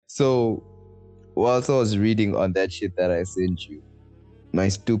So whilst I was reading on that shit that I sent you, my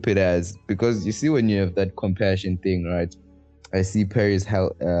stupid ass, because you see when you have that compassion thing, right? I see Paris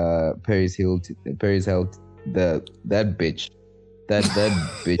Hilt, that bitch, that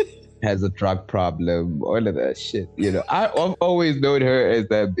bitch has a drug problem, all of that shit. I've always known her as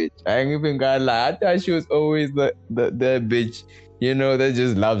that bitch. I ain't even gonna lie. I thought she was always that bitch, that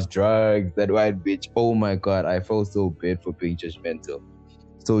just loves drugs, that white bitch. Oh my god, I felt so bad for being judgmental.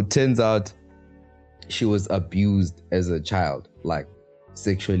 So it turns out she was abused as a child, like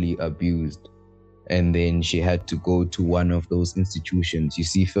sexually abused. And then she had to go to one of those institutions. You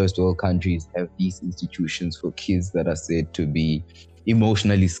see, first world countries have these institutions for kids that are said to be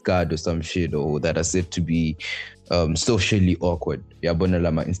emotionally scarred or some shit, or that are said to be socially awkward. Yabona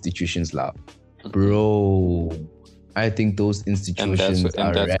lama institutions la. Bro, I think those institutions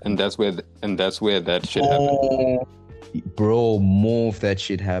and that's where that shit happened. Bro, more of that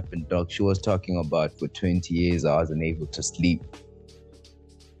shit happened, dog. She was talking about for 20 years I wasn't able to sleep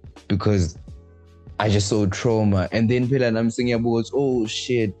because I just saw trauma. And then I'm singing about, oh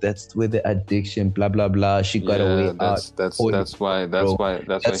shit, that's where the addiction, blah blah blah. She got away out. That's why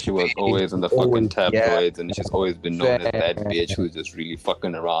she was always in the fucking tabloids, and she's always been known as that bitch who's just really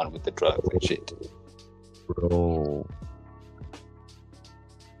fucking around with the drugs and shit. Bro.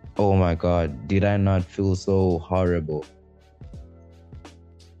 Oh my god, did I not feel so horrible?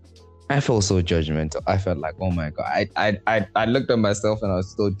 I felt so judgmental. I felt like, oh my god. I looked at myself and I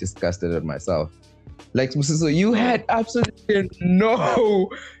was so disgusted at myself. Like, Sbusiso, you had absolutely no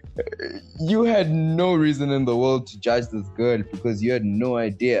reason in the world to judge this girl because you had no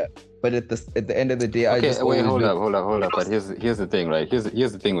idea. But at the end of the day, I just hold up. But here's the thing, right? Here's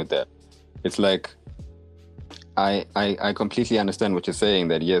the thing with that. It's like I completely understand what you're saying.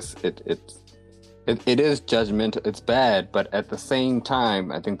 That yes, it is judgmental. It's bad, but at the same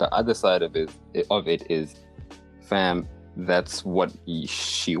time, I think the other side of it is, fam, that's what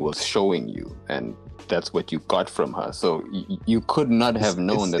she was showing you, and that's what you got from her. So you could not have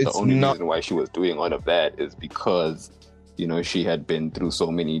known that the only reason why she was doing all of that is because, she had been through so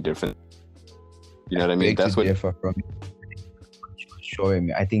many different. You know what I mean? That's what differ from she was showing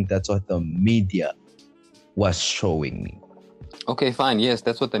me. I think that's what the media was showing me. Okay, fine. Yes,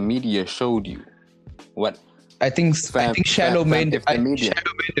 that's what the media showed you. What I think shallow-minded people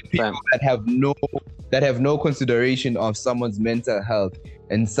that have no consideration of someone's mental health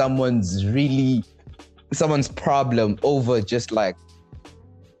and someone's problem over just like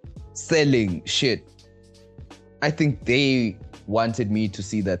selling shit. I think they wanted me to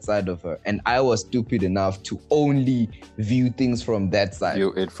see that side of her, and I was stupid enough to only view things from that side.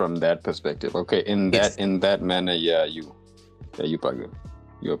 View it from that perspective. Okay, in that manner, you're bugging,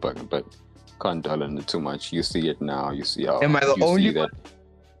 but can't dwell on it too much. You see it now. You see how. Am I the only one?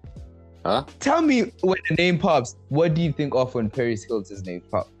 Huh? Tell me, when the name pops, what do you think of when Paris Hilton's name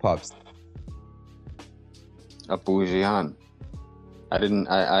pops? Abu Jihan.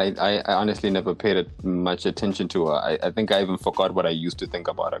 I honestly never paid much attention to her. I think I even forgot what I used to think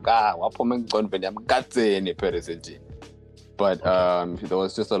about her. But there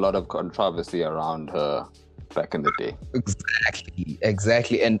was just a lot of controversy around her back in the day.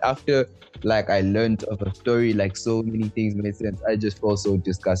 Exactly. And after I learned of a story, so many things made sense. I just felt so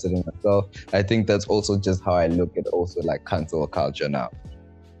disgusted in myself. I think that's also just how I look at also cancel culture now.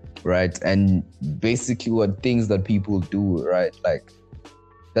 Right? And basically what things that people do, right?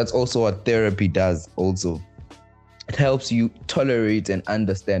 That's also what therapy does also. It helps you tolerate and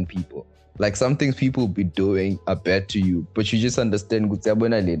understand people. Some things people be doing are bad to you, but you just understand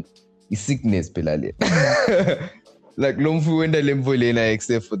sickness.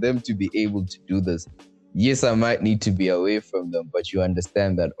 Except for them to be able to do this. Yes, I might need to be away from them, but you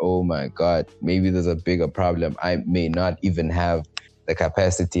understand that, oh my God, maybe there's a bigger problem. I may not even have the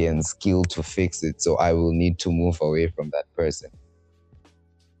capacity and skill to fix it, so I will need to move away from that person.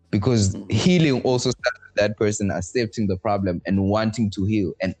 Because healing also starts with that person accepting the problem and wanting to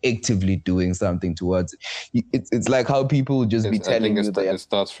heal and actively doing something towards it. It's like how people just be telling you that it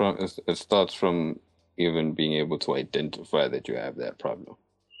starts from even being able to identify that you have that problem.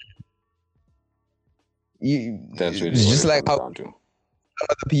 That's really it's just like how other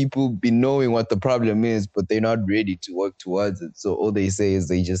people be knowing what the problem is, but they're not ready to work towards it. So all they say is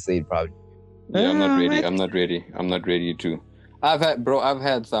they just say problem. Yeah, I'm not ready to. I've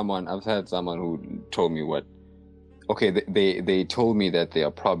had someone who told me what. Okay, they told me that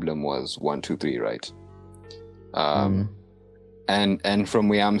their problem was 1, 2, 3, right? And from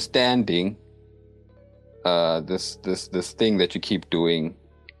where I'm standing, this thing that you keep doing,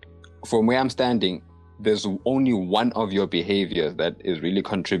 from where I'm standing, there's only one of your behaviors that is really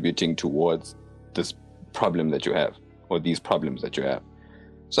contributing towards this problem that you have, or these problems that you have.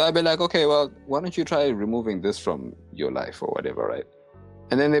 So I'd be like, okay, well, why don't you try removing this from your life or whatever, right?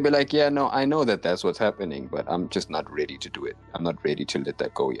 And then they'd be like, yeah, no, I know that that's what's happening, but I'm just not ready to do it. I'm not ready to let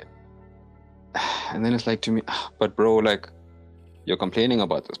that go yet. And then it's like to me, but bro, like, you're complaining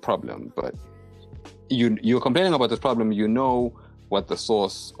about this problem, but you're complaining about this problem, you know what the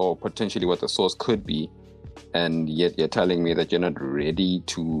source, or potentially what the source could be, and yet you're telling me that you're not ready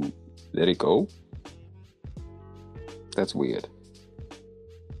to let it go? That's weird.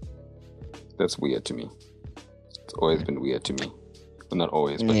 That's weird to me. It's always been weird to me. Well, not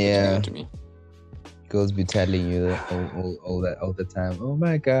always, but it's weird to me. Girls be telling you all that all the time. Oh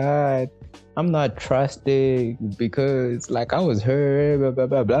my God, I'm not trusting because like I was hurt, blah blah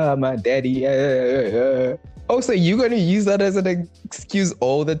blah blah. My daddy. Oh, so you're gonna use that as an excuse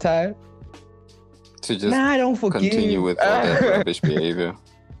all the time? To just I don't forgive. Continue with all that rubbish behavior.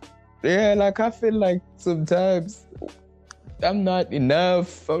 Yeah, like I feel like sometimes I'm not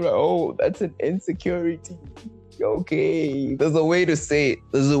enough. I'm like, oh, that's an insecurity. Okay, there's a way to say it.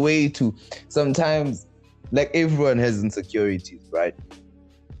 There's a way to sometimes, like everyone has insecurities, right?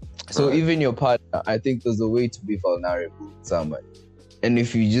 So Right. even your partner, I think there's a way to be vulnerable with someone. And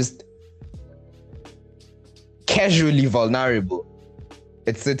if you just casually vulnerable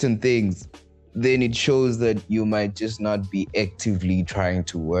at certain things, then it shows that you might just not be actively trying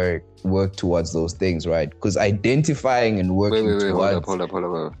to work towards those things, right? Because identifying and working towards... Hold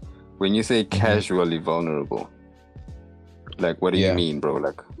up. When you say casually vulnerable, like what do you mean, bro?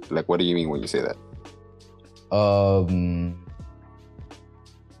 Like what do you mean when you say that?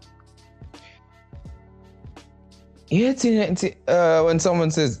 When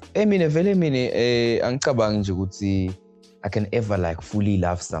someone says, angicabangi nje ukuthi I can ever like fully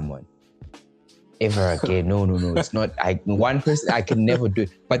love someone ever again. No, it's not. One person I can never do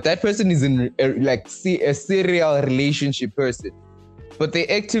it, but that person is in a serial relationship person, but they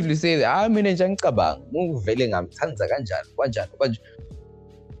actively say that mina nje angicabangi ngivele ngamthanda kanjani.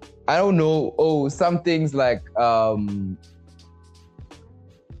 I don't know. Oh, some things like I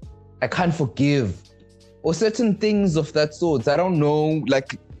can't forgive, or certain things of that sort. I don't know.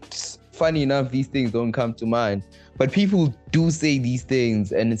 Like, funny enough, these things don't come to mind. But people do say these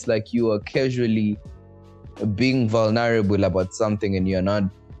things, and it's like you are casually being vulnerable about something, and you're not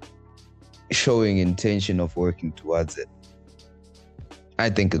showing intention of working towards it. I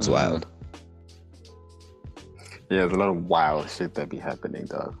think it's wild. Yeah, there's a lot of wild shit that be happening,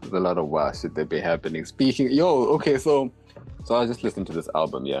 dog. There's a lot of wild shit that be happening. Okay, so I was just listening to this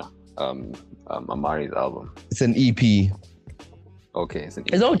album, Amari's album. It's an EP. Okay, it's an EP.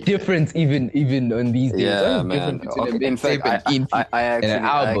 There's no difference even on these days. Yeah, man. In fact, I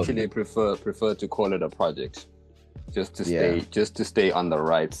actually prefer to call it a project, just to stay on the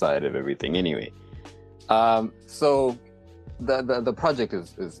right side of everything. Anyway, so the project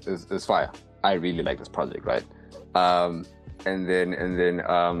is fire. I really like this project, right? And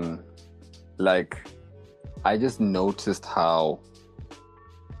then like I just noticed how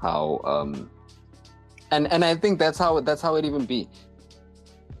and I think that's how it even be.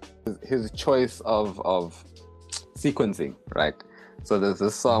 His choice of sequencing, right? So there's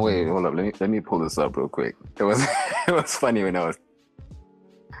this song. Wait, hold up. Let me pull this up real quick. It was funny when I was.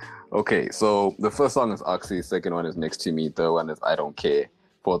 Okay, so the first song is Oxy. Second one is Next to Me. Third one is I Don't Care.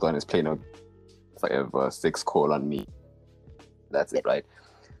 Fourth one is Play No Forever. Six Call on Me. That's it, right?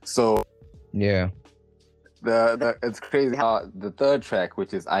 So yeah. It's crazy how the third track,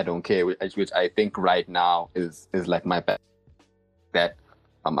 which is I Don't Care, which I think right now is like my best. That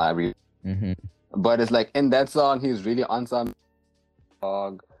Amarii. But it's like in that song, he's really on some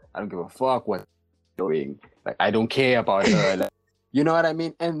dog. I don't give a fuck what you're doing. Like I don't care about her. Like, you know what I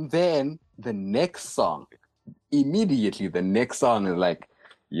mean? And then the next song, immediately the next song is like,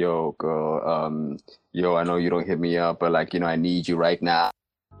 yo, girl, I know you don't hit me up, but like, I need you right now.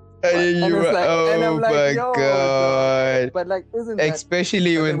 Oh my God. But like, isn't that...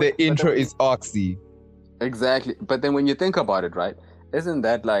 Especially when the intro is Oxy. Exactly. But then when you think about it, right? Isn't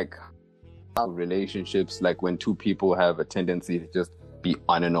that like how relationships, like when two people have a tendency to just be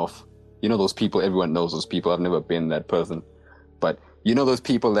on and off? You know those people, everyone knows those people. I've never been that person. But you know those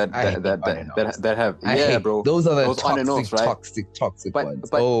people that have bro. Those are the those toxic, on and offs, right? toxic ones.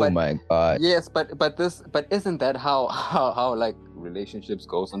 My God. Yes, but isn't that how like relationships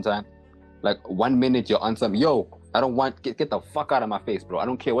go sometimes? Like 1 minute you're on some, yo, I don't want, get the fuck out of my face, bro. I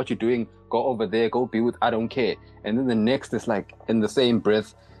don't care what you're doing. Go over there, go be with, I don't care. And then the next is like in the same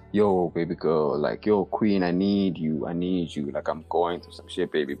breath, yo, baby girl, like, yo, queen, I need you. Like, I'm going through some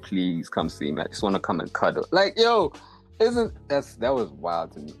shit, baby. Please come see me. I just want to come and cuddle. Like, yo, that was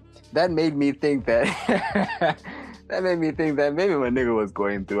wild to me. That made me think that maybe my nigga was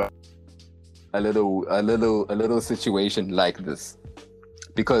going through a little situation like this,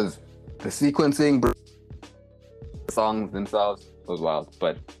 because the sequencing, the songs themselves was wild.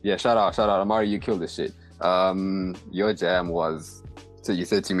 But yeah, shout out, Amarii, you killed this shit. Your jam was. So you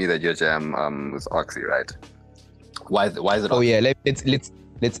said to me that your jam was Oxy, right? Why is it Oxy? Oh yeah, let's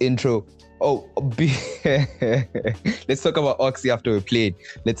intro. Let's talk about Oxy after we played.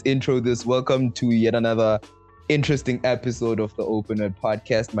 Let's intro this. Welcome to yet another interesting episode of the Open Word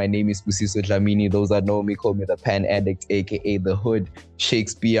Podcast. My name is Sbusiso and Those that know me call me the Pan Addict, aka the Hood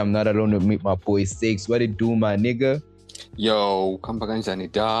Shakespeare. I'm not alone with me, my boy Stakes. What it do, my nigga? Yo, kambaganjani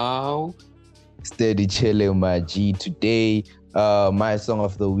dao. Steady chilling, my G. Today, my song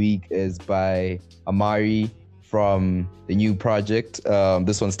of the week is by Amarii from the new project.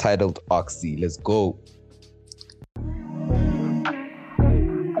 This one's titled Oxy. Let's go.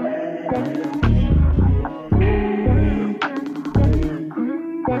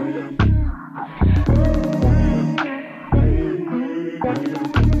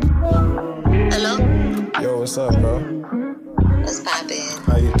 Hello? Yo, what's up, bro? What's poppin'?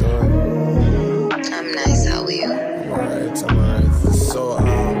 How you doing? I'm nice, how are you? I'm alright. So,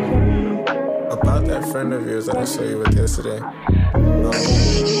 about that friend of yours that I saw you with yesterday, I'm gonna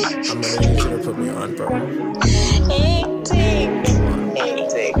need you to put me on, bro. Hectic.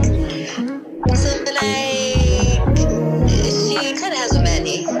 So, like, she kinda has a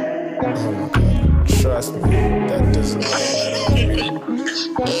manny. Oh my god. Trust me, that doesn't matter.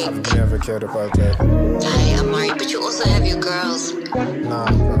 I've never cared about that. Hi, I'm Amarii, but you also have your girls. Nah,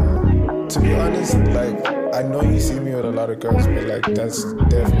 bro. To be honest, like, I know you see me with a lot of girls, but like, that's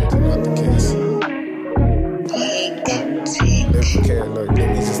definitely not the case. Okay, look, let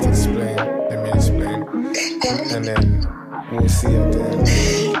me explain. And then we'll see at the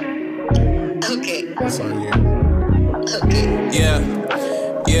end. Okay. That's on you. Okay. Yeah.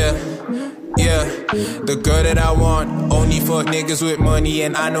 The girl that I want only fuck niggas with money,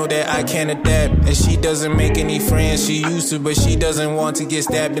 and I know that I can adapt. And she doesn't make any friends, she used to, but she doesn't want to get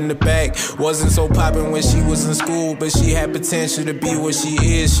stabbed in the back. Wasn't so poppin' when she was in school, but she had potential to be what she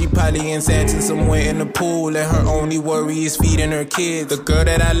is. She probably in Santon somewhere in the pool, and her only worry is feeding her kids. The girl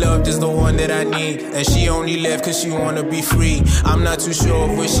that I loved is the one that I need, and she only left cause she wanna be free. I'm not too sure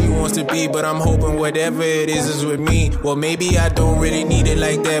of what she wants to be, but I'm hoping whatever it is with me. Well, maybe I don't really need it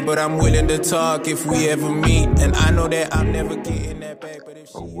like that, but I'm willing to talk if we ever meet. And I know that I'm never getting that back, but if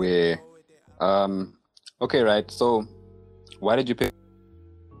she Okay, right. So why did you pick?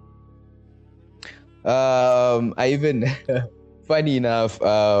 I even funny enough,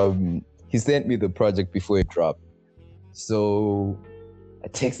 he sent me the project before it dropped. So I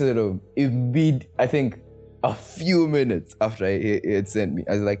texted him. I think a few minutes after he had sent me.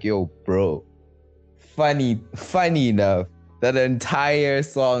 I was like, yo, bro, funny enough, that entire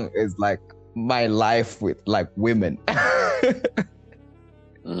song is like my life with like women.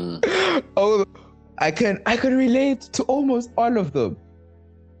 Oh, I can relate to almost all of them.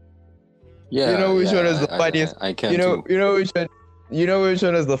 Yeah, you know which one is the funniest? I can. You know which one? You know which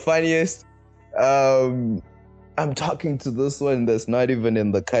one is the funniest? I'm talking to this one that's not even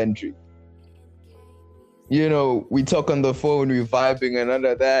in the country. You know, we talk on the phone, we vibing and all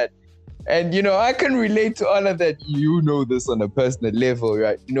of that. And, you know, I can relate to all of that. You know this on a personal level,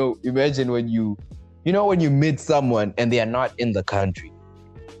 right? You know, imagine when you meet someone and they are not in the country.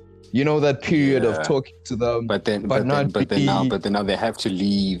 You know, that period of talking to them. But then now they have to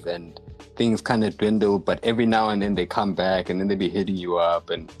leave and things kind of dwindle. But every now and then they come back and then they be hitting you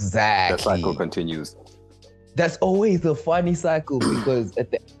up and exactly. The cycle continues. That's always a funny cycle because at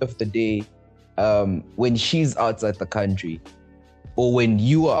the end of the day, when she's outside the country, or when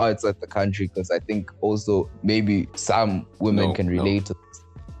you are outside the country, because I think also maybe some women can relate to this.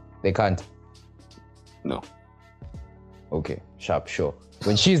 They can't? No. Okay, sure.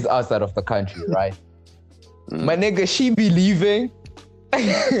 When she's outside of the country, right? My nigga, she be leaving.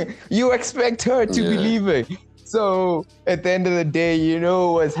 You expect her to be leaving. So at the end of the day, you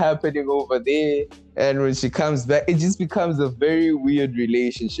know what's happening over there. And when she comes back, it just becomes a very weird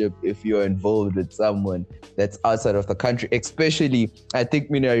relationship if you're involved with someone that's outside of the country. Especially, I think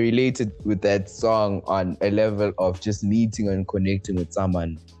I related with that song on a level of just meeting and connecting with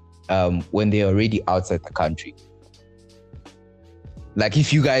someone when they're already outside the country. Like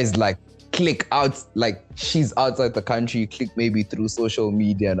if you guys like click out, like she's outside the country, you click maybe through social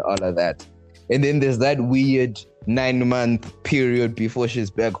media and all of that. And then there's that weird 9-month period before she's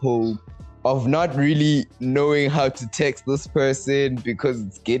back home of not really knowing how to text this person because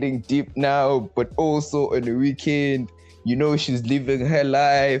it's getting deep now, but also on the weekend, she's living her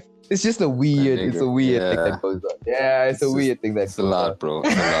life. It's just a weird thing that goes on. Yeah, it's a weird thing that goes on. It's a lot, bro.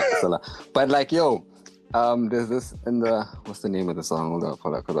 It's a lot. But like, there's this in the, what's the name of the song? Hold up,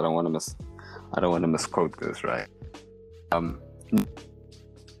 because I don't want to misquote this, right?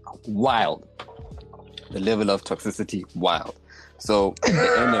 Wild. The level of toxicity, wild. So at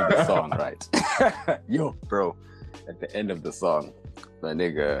the end of the song, right? Bro, at the end of the song, the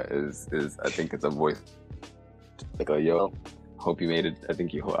nigga is I think it's a voice. Like, hope you made it. I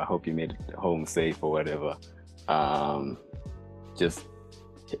hope you made it home safe or whatever. Just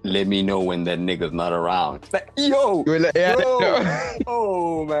let me know when that nigga's not around. Like, yo,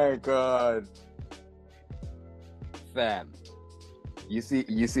 oh my god, fam. You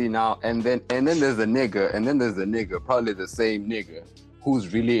see now, and then there's a nigga, probably the same nigga,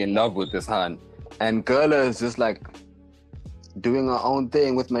 who's really in love with this hun, and Girla is just like doing her own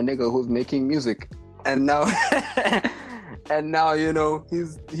thing with my nigga who's making music, and now,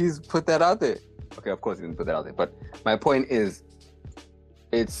 he's put that out there. Okay, of course he didn't put that out there, but my point is,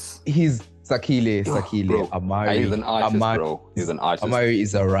 he's Sakhile, bro. Amarii. He's an artist, bro. He's an artist. Amarii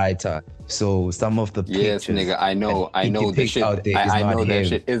is a writer. So some of the pictures, yes, nigga, I know the shit. I know that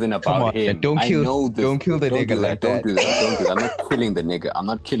shit isn't about him. Don't kill the nigga like that. Don't do that. I'm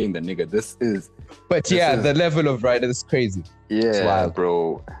not killing the nigga. This is. But the level of writer is crazy. Yeah, it's wild,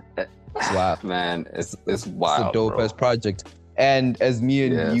 bro. It's wild, man. It's wild. It's a dope-ass project. And as me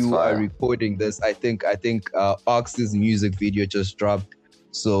and you are recording this, I think Ox's music video just dropped.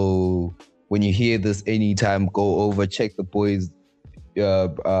 So when you hear this anytime, go over, check the boys'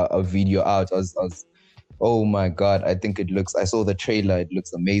 a video out. Oh my god, I saw the trailer. It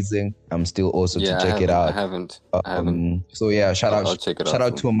looks amazing. I'm still also to check it out. I haven't. So yeah, shout out to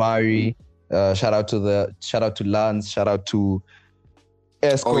Amarii. Shout out to Lance. Shout out to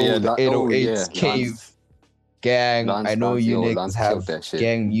Esco, the 808's Cave Lance. Gang. Lance, I know you niggas Lance have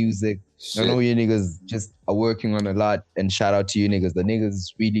gang music. I know you niggas just are working on a lot, and shout out to you niggas. The niggas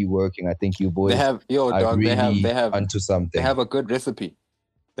is really working. I think you boys are really onto something. They have a good recipe.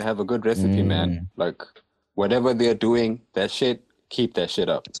 Man. Like whatever they're doing, that shit, keep that shit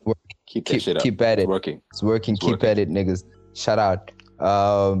up. Keep that shit up. Keep at it. It's working. Keep at it, niggas. Shout out.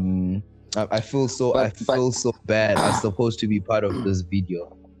 I feel so bad. I'm supposed to be part of this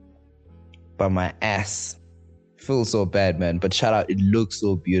video, but my ass feels so bad, man. But shout out, it looks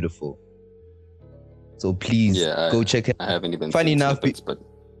so beautiful. So please go check it. I haven't even. Funny enough, but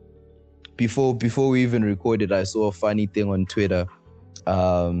before we even recorded, I saw a funny thing on Twitter.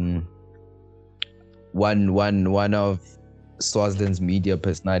 One of Swaziland's media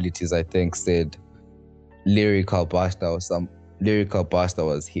personalities, I think, said Lyrical Basta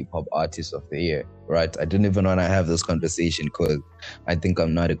was hip hop artist of the year, right? I didn't even want to have this conversation because I think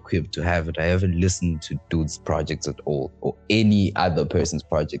I'm not equipped to have it. I haven't listened to dude's projects at all, or any other person's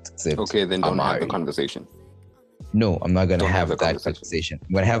project except okay, then don't Amarii. have the conversation. No, I'm not gonna have that conversation.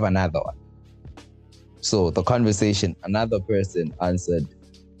 I'm gonna have another one. So the conversation, another person answered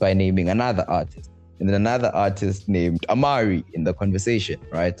by naming another artist. And then another artist named Amarii in the conversation,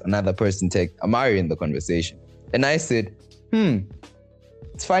 right? Another person tagged Amarii in the conversation. And I said,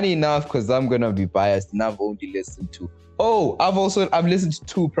 it's funny enough because I'm going to be biased and I've only listened to... I've listened to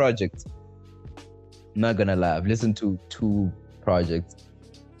 2 projects. I'm not going to lie. I've listened to 2 projects.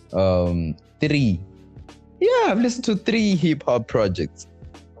 3. Yeah, I've listened to 3 hip-hop projects.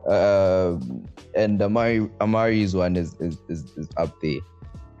 And Amarii's one is up there.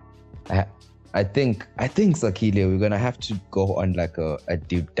 I think Sakhile, we're gonna have to go on like a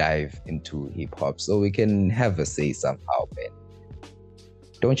deep dive into hip hop so we can have a say somehow, man.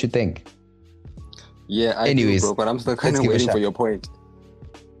 Don't you think? Yeah, I do, bro, but I'm still kind of waiting for your point.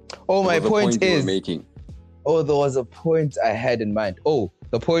 Oh, my point is making. Oh, there was a point I had in mind. Oh,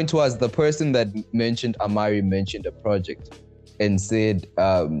 the point was the person that mentioned Amarii mentioned a project and said,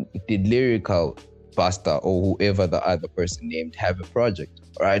 did Lyrical Basta or whoever the other person named have a project,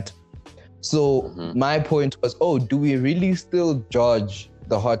 right? So my point was, do we really still judge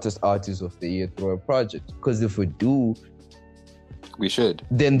the hottest artist of the year through a project? Because if we do, we should.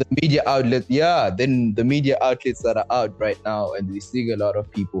 Then the media outlets that are out right now, and we're seeing a lot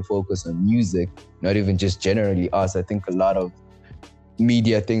of people focus on music, not even just generally us. I think a lot of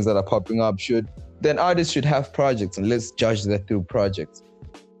media things that are popping up artists should have projects, and let's judge that through projects.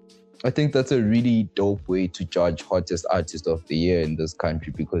 I think that's a really dope way to judge hottest artist of the year in this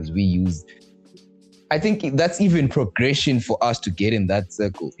country because I think that's even progression for us to get in that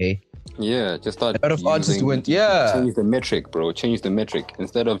circle, hey? Yeah, just start A lot of artists using, went, change the metric, bro. Change the metric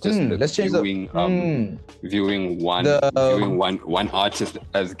instead of just let's change viewing one artist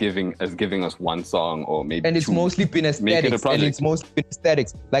as giving us one song or maybe and it's two. mostly been aesthetics. And it's mostly been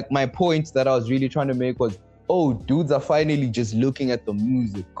aesthetics. Like my point that I was really trying to make was, oh, dudes are finally just looking at the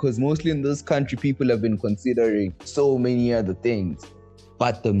music, because mostly in this country, people have been considering so many other things,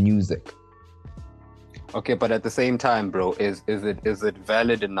 but the music. Okay, but at the same time, bro, is it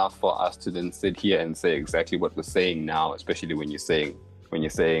valid enough for us to then sit here and say exactly what we're saying now, especially when you're saying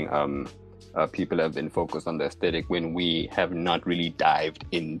people have been focused on the aesthetic when we have not really dived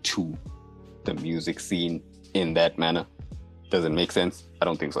into the music scene in that manner? Does it make sense? I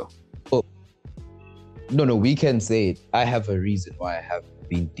don't think so. Oh, no, we can say it. I have a reason why I have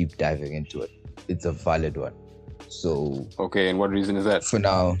been deep diving into it. It's a valid one. So okay, and what reason is that? For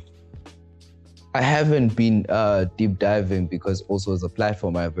now, I haven't been deep diving because also as a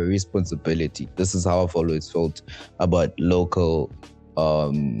platform, I have a responsibility. This is how I've always felt about local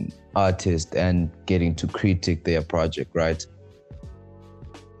artists and getting to critique their project, right?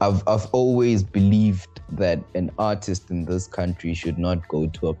 I've always believed that an artist in this country should not go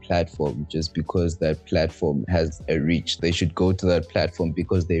to a platform just because that platform has a reach. They should go to that platform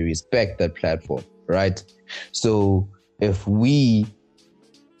because they respect that platform, right? So if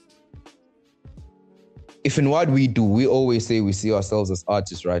in what we do, we always say we see ourselves as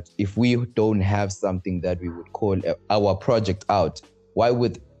artists, right? If we don't have something that we would call our project out, why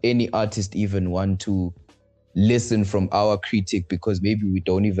would any artist even want to listen from our critique? Because maybe we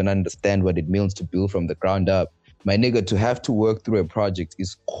don't even understand what it means to build from the ground up. My nigga, to have to work through a project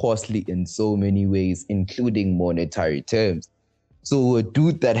is costly in so many ways, including monetary terms. So a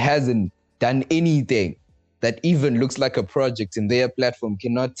dude that hasn't done anything that even looks like a project in their platform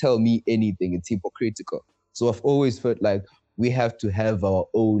cannot tell me anything. It's hypocritical. So I've always felt like we have to have our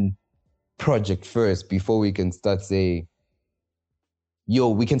own project first before we can start saying, yo,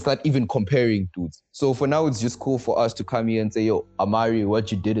 we can start even comparing dudes. So for now, it's just cool for us to come here and say, yo, Amarii,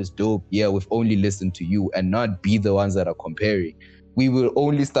 what you did is dope. Yeah, we've only listened to you, and not be the ones that are comparing. We will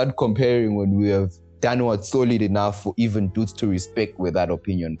only start comparing when we have done what's solid enough for even dudes to respect where that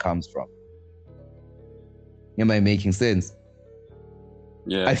opinion comes from. Am I making sense?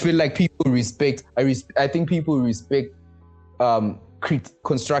 Yeah. I feel like people respect, I think people respect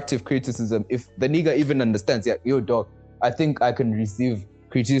constructive criticism. If the nigga even understands, yeah, yo, dog, I think I can receive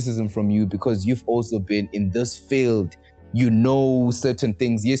criticism from you because you've also been in this field. You know certain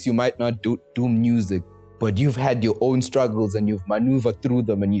things. Yes, you might not do music, but you've had your own struggles and you've maneuvered through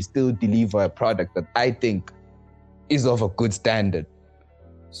them, and you still deliver a product that I think is of a good standard.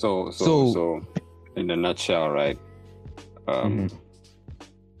 So in a nutshell, right?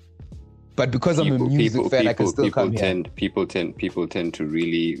 But because I'm a music fan, I can still come here. People tend to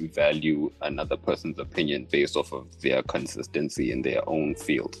really value another person's opinion based off of their consistency in their own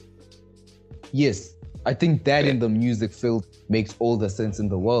field. Yes, I think that in the music field makes all the sense in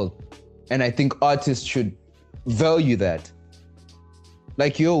the world. And I think artists should value that.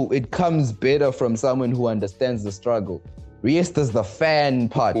 Like, yo, it comes better from someone who understands the struggle. Yes, there's the fan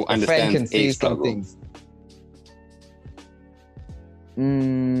part. The fan can say some things.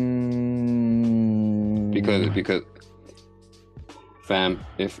 Because fam,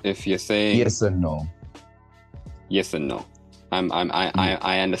 if you're saying yes and no,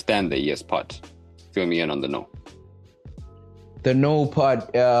 I understand the yes part. Fill me in on the no. The no part,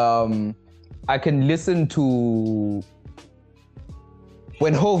 I can listen to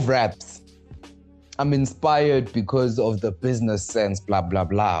when Hov raps. I'm inspired because of the business sense, blah blah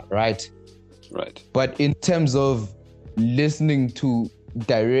blah, right? Right. But in terms of listening to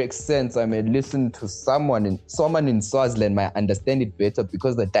direct sense, I may listen to someone in Swaziland might understand it better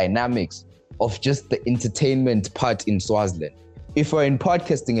because the dynamics of just the entertainment part in Swaziland. If you're in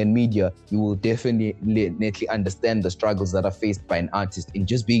podcasting and media, you will definitely understand the struggles that are faced by an artist in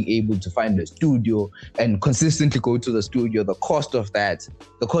just being able to find a studio and consistently go to the studio, the cost of that,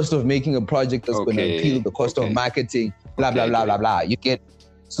 the cost of making a project that's going to appeal, the cost of marketing, blah, blah, blah, blah, blah. You get.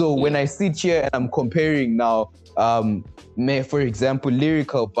 So when I sit here and I'm comparing now, for example,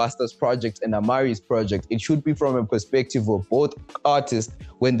 Lyrical Buster's project and Amarii's project, it should be from a perspective of both artists.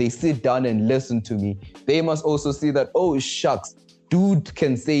 When they sit down and listen to me, they must also see that, oh, shucks, dude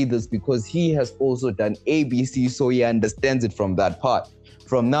can say this because he has also done ABC, so he understands it from that part.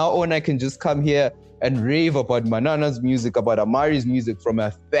 From now on, I can just come here and rave about Manana's music, about Amarii's music from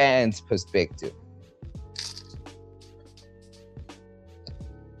a fan's perspective.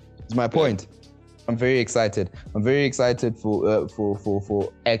 That's my point. I'm very excited. I'm very excited for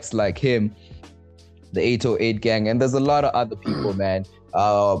acts like him, the 808 gang, and there's a lot of other people, man.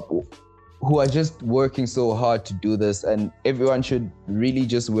 who are just working so hard to do this, and everyone should really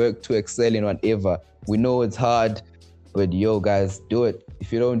just work to excel in whatever. We know it's hard, but yo, guys, do it.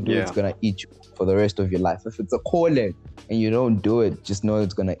 If you don't do it, it's gonna eat you for the rest of your life. If it's a calling and you don't do it, just know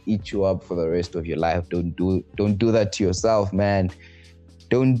it's gonna eat you up for the rest of your life. Don't do that to yourself, man.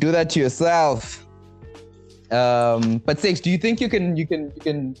 Don't do that to yourself. But Six, do you think you can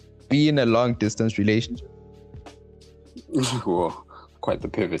be in a long distance relationship? Whoa, quite the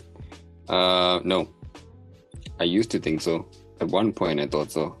pivot. No, I used to think so. At one point, I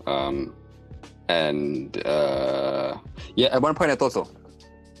thought so. At one point I thought so.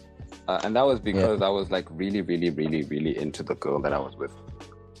 And that was because I was like really, really, really, really into the girl that I was with.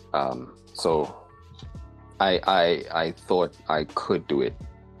 So I thought I could do it.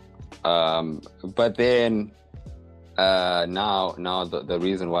 But then now the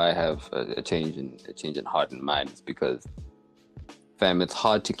reason why I have a change in heart and mind is because, fam, it's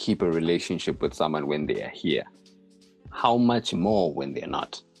hard to keep a relationship with someone when they are here. How much more when they're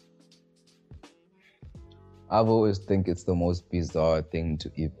not? I've always think it's the most bizarre thing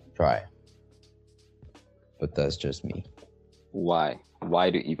to even try. But that's just me. Why? Why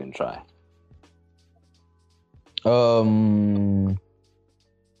do you even try?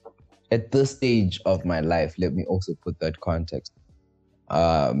 At this stage of my life, let me also put that context.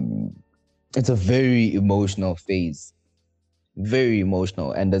 It's a very emotional phase. Very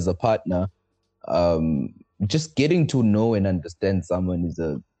emotional. And as a partner, just getting to know and understand someone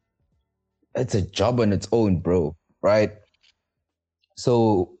it's a job on its own, bro, right?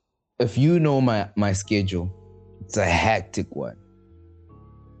 So if you know my schedule, it's a hectic one.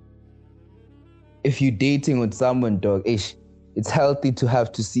 If you're dating with someone, dog, it's healthy to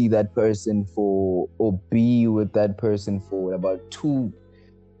have to see that person or be with that person for about two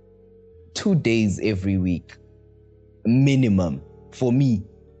days every week, minimum, for me.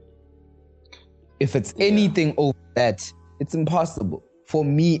 If it's anything over that, it's impossible. For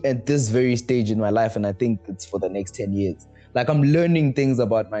me at this very stage in my life, and I think it's for the next 10 years. Like, I'm learning things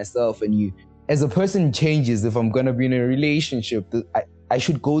about myself, and as a person changes, if I'm going to be in a relationship, I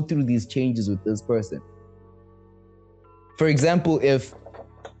should go through these changes with this person. For example, if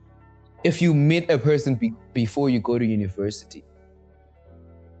you meet a person before you go to university,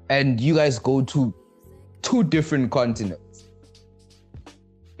 and you guys go to 2 different continents,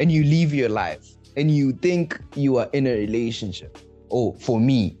 and you live your life, and you think you are in a relationship, for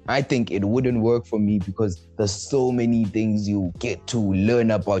me, I think it wouldn't work for me because there's so many things you get to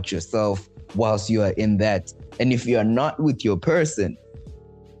learn about yourself whilst you are in that. And if you are not with your person,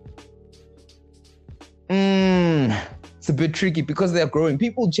 it's a bit tricky because they're growing.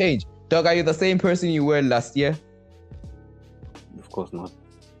 People change. Dog, are you the same person you were last year? Of course not.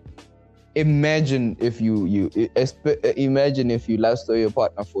 Imagine if you last saw your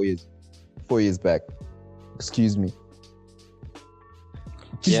partner 4 years back. Excuse me.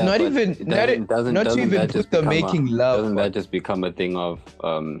 Just not even put the making love. Doesn't that just become a thing of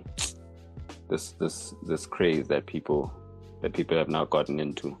this craze that people have now gotten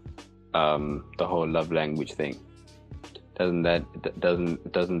into? The whole love language thing. Doesn't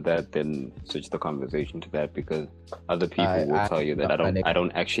that then switch the conversation to that? Because other people will tell you that I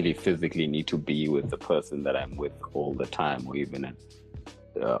don't actually physically need to be with the person that I'm with all the time, or even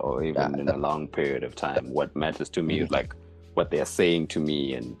in a long period of time. What matters to me is like what they are saying to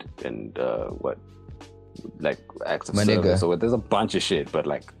me and what, like, acts of service. So there's a bunch of shit, but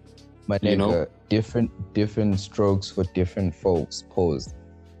like, my nigga, different strokes for different folks. Pause.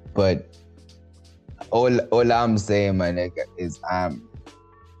 But all I'm saying, my nigga, is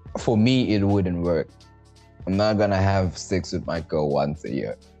for me it wouldn't work. I'm not gonna have sex with my girl once a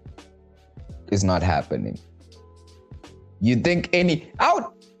year. It's not happening. You think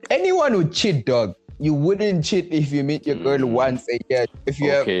anyone would cheat, dog? You wouldn't cheat if you meet your girl once a year. If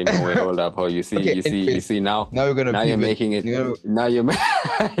you no, wait, hold up. You see now. Now you're gonna. Now pivot. You're making it. Now you're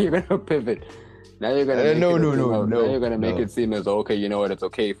gonna pivot. Now you're gonna. Now you're gonna make it seem as okay. You know what? It's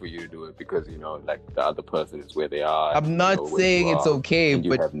okay for you to do it because like the other person is where they are. I'm not saying it's okay,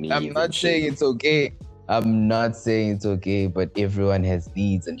 but I'm not saying it's okay. I'm not saying it's okay, but everyone has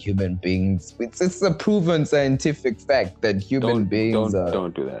needs, and human beings. It's a proven scientific fact that human beings.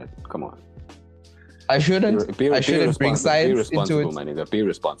 Don't do that. Come on. I shouldn't bring science into it. My nigga. Be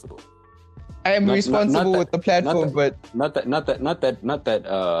responsible. I am responsible with the platform, but not that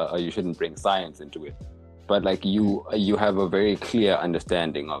you shouldn't bring science into it, but like you have a very clear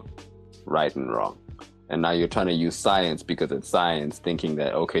understanding of right and wrong, and now you're trying to use science because it's science, thinking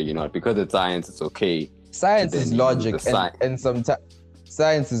that because it's science, it's okay. Science is logic, and sometimes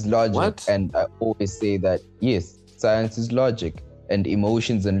science is logic, What? And I always say that yes, science is logic. and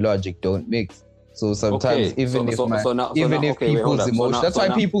emotions and logic don't mix. So sometimes even if people's emotions, that's why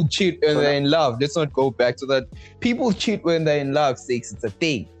people cheat when they're in love. Let's not go back to that. People cheat when they're in love. Sakes, it's a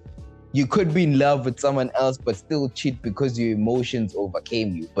thing. You could be in love with someone else, but still cheat because your emotions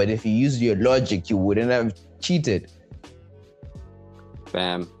overcame you. But if you used your logic, you wouldn't have cheated.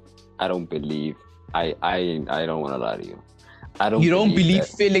 Fam, I don't believe. I don't want to lie to you. You don't believe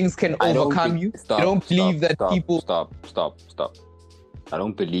feelings can overcome you? Stop, you don't believe that people... Stop. I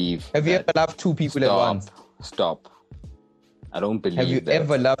don't believe... Have you ever loved two people at once? Stop. I don't believe Have you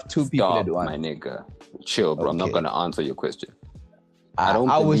ever loved two people at once? My nigga. Chill, bro. Okay. I'm not going to answer your question. I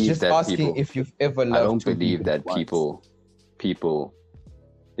was just asking if you've ever loved. I don't believe that people,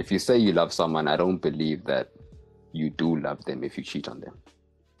 if you say you love someone, I don't believe that you do love them if you cheat on them.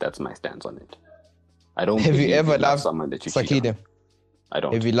 That's my stance on it. I don't. Have you ever loved someone that you cheat on? I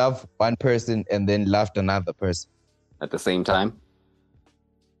don't. Have you loved one person and then loved another person at the same time?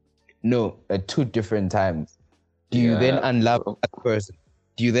 No, at two different times. Do you then unlove that person?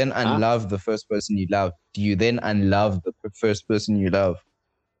 Do you then unlove the first person you love? Do you then unlove the first person you love?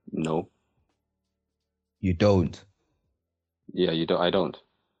 No. You don't. Yeah, you don't. I don't.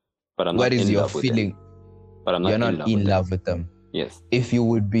 But I'm not. What is your feeling? But I'm not. You're not in love with them. Yes. If you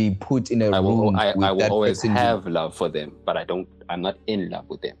would be put in a room, I will always have love for them, but I'm not in love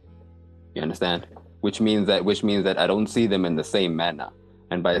with them. You understand? Which means that I don't see them in the same manner.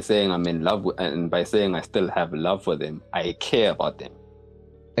 And by saying I'm in love with, and by saying I still have love for them, I care about them.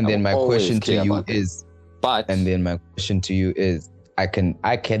 And then my question to you is, I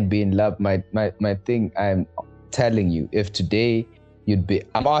can be in love. My thing, I'm telling you, if today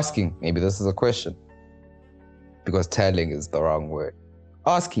I'm asking, maybe this is a question, because telling is the wrong word.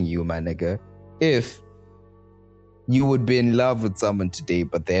 Asking you, my nigga, if you would be in love with someone today,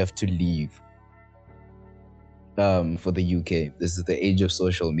 but they have to leave for the UK. This is the age of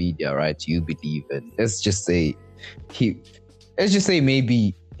social media, right? You believe in, let's just say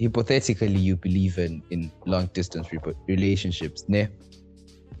maybe hypothetically you believe in long distance relationships, ne?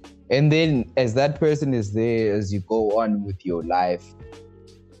 And then as that person is there, as you go on with your life,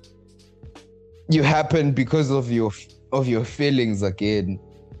 you happen, because of your feelings again,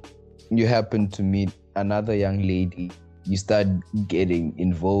 you happen to meet another young lady. You start getting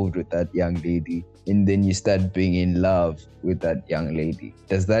involved with that young lady, and then you start being in love with that young lady.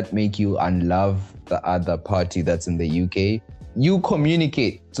 Does that make you unlove the other party that's in the UK? You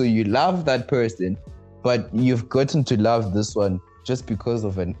communicate, so you love that person, but you've gotten to love this one just because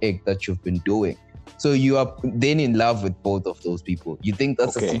of an act that you've been doing. So you are then in love with both of those people. You think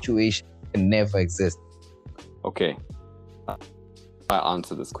that's a situation that can never exist. Okay. I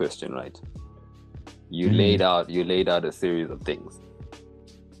answer this question, right? You laid out a series of things.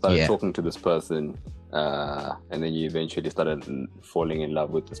 Started talking to this person, and then you eventually started falling in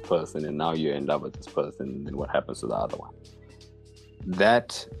love with this person, and now you're in love with this person, and then what happens to the other one?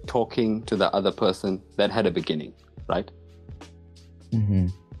 That talking to the other person, that had a beginning, right? Mm-hmm.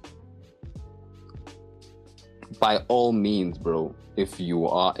 By all means, bro, if you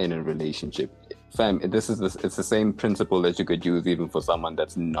are in a relationship, fam, it's the same principle that you could use even for someone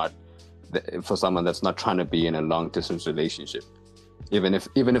that's not trying to be in a long distance relationship. Even if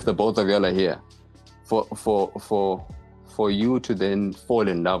the both of y'all are here, for you to then fall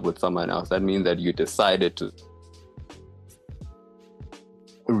in love with someone else, that means that you decided to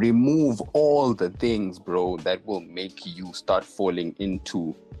remove all the things, bro, that will make you start falling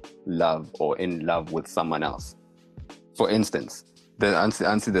into love or in love with someone else. For instance, there's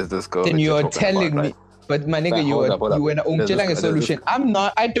this girl. Then you're telling about, me, right? But my nigga, you were a solution.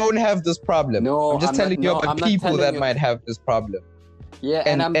 I don't have this problem. No, I'm just telling you about people that might have this problem. Yeah,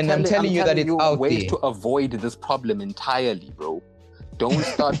 and I'm telling you that it's out ways there. to avoid this problem entirely, bro. Don't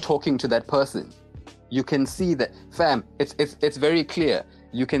start talking to that person. You can see that, fam. It's very clear.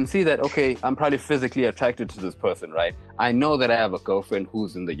 You can see that, okay, I'm probably physically attracted to this person, right? I know that I have a girlfriend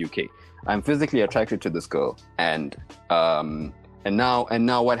who's in the UK. I'm physically attracted to this girl, and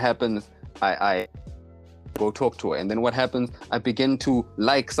now what happens? I go talk to her, and then what happens? I begin to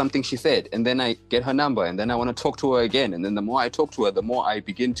like something she said, and then I get her number, and then I want to talk to her again, and then the more I talk to her, the more I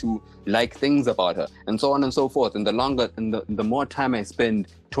begin to like things about her, and so on and so forth. And the more time I spend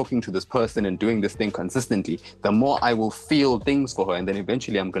talking to this person and doing this thing consistently, the more I will feel things for her, and then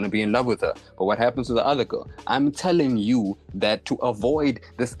eventually I'm going to be in love with her. But what happens to the other girl? I'm telling you that to avoid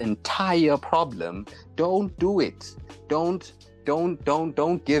this entire problem, don't do it. Don't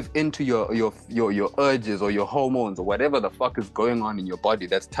give into your urges or your hormones or whatever the fuck is going on in your body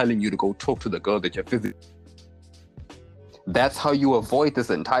that's telling you to go talk to the girl that you're physically. That's how you avoid this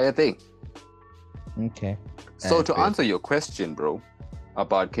entire thing. Okay. So And to faith. answer your question, bro,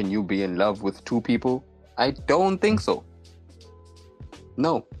 about can you be in love with two people? I don't think so.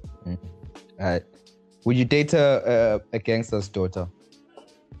 No. Would you date a gangster's daughter?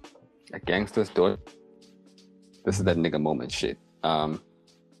 A gangster's daughter. This is that nigga moment shit.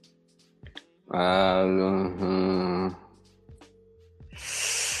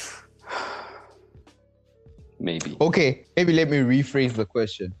 Maybe. Okay, maybe let me rephrase the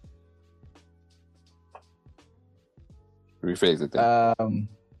question. Rephrase it then.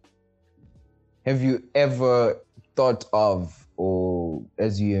 Have you ever thought of, or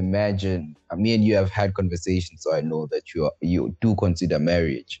as you imagine, me and you have had conversations, so I know that you do consider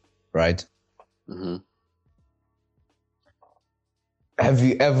marriage, right? Mm-hmm. Have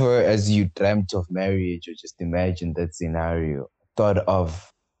you ever, as you dreamt of marriage or just imagined that scenario, thought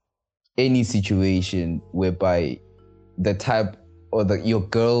of any situation whereby the type or your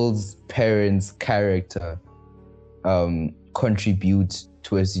girl's parents' character contributes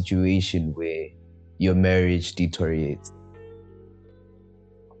to a situation where your marriage deteriorates?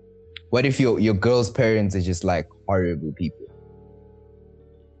 What if your girl's parents are just like horrible people?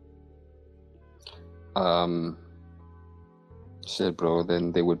 Shit, bro,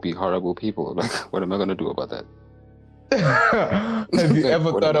 then they would be horrible people. Like, what am I gonna do about that? Have you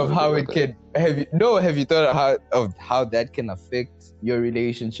ever What thought am I of gonna how do it about can have you thought of how that can affect your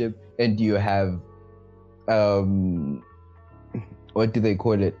relationship? And do you have what do they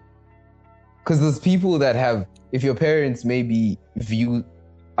call it? Because there's people that have, if your parents maybe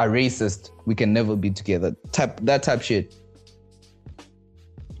are racist, we can never be together. That type shit.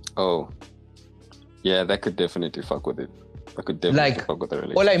 Oh, yeah, that could definitely fuck with it. That could definitely fuck with the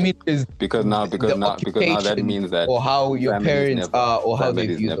relationship. All I mean is because now that means that or how your parents are or how they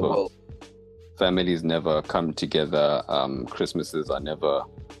view the world. Families never come together. Christmases are never.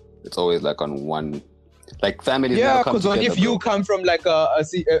 It's always like on one. Like families. Yeah, because if you come from like a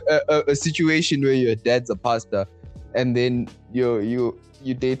situation where your dad's a pastor, and then you're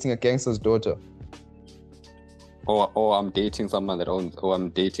dating a gangster's daughter. Or I'm dating someone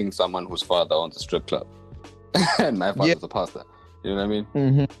whose father owns a strip club. And my father's a pastor. You know what I mean?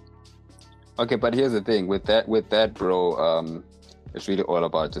 Mm-hmm. Okay, but here's the thing. With that, bro, it's really all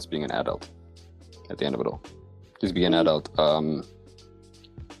about just being an adult. At the end of it all, just be an adult.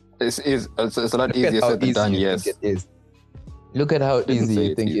 It's a lot easier said than done. Yes. It is. Look at how easy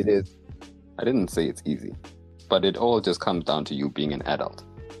you think it is. I didn't say it's easy, but it all just comes down to you being an adult.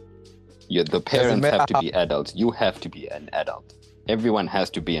 The parents have to be adults. You have to be an adult. Everyone has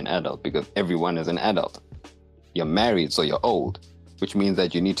to be an adult because everyone is an adult. You're married, so you're old, which means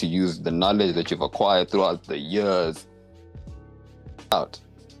that you need to use the knowledge that you've acquired throughout the years out.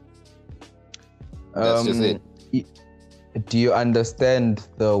 That's just it. Do you understand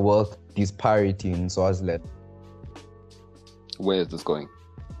the wealth disparity in Swaziland? Where is this going?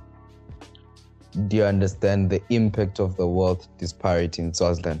 Do you understand the impact of the wealth disparity in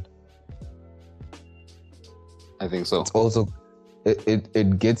Swaziland? I think so. It's also,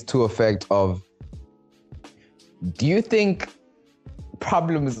 it gets to a fact of, do you think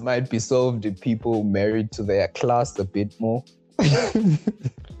problems might be solved if people married to their class a bit more?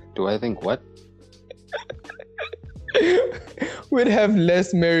 Do I think what? We'd have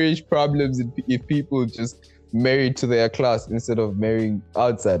less marriage problems if people just married to their class instead of marrying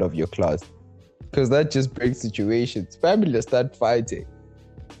outside of your class. Because that just breaks situations. Families start fighting.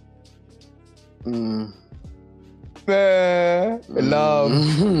 Love.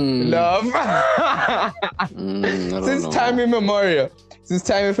 Since time immemorial,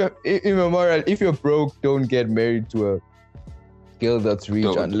 if you're broke, don't get married to a girl that's rich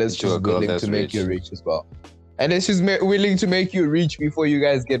unless she's willing to make you rich as well. Unless she's willing to make you rich before you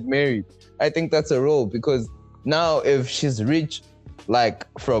guys get married. I think that's a rule, because now if she's rich, like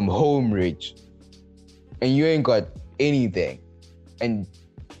from home rich, and you ain't got anything, and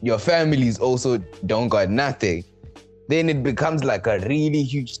your families also don't got nothing, then it becomes like a really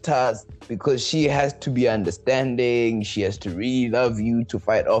huge task, because she has to be understanding, she has to really love you to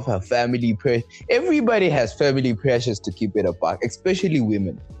fight off her family pressure. Everybody has family pressures to keep it apart, especially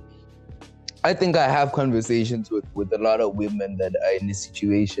women. I think I have conversations with a lot of women that are in a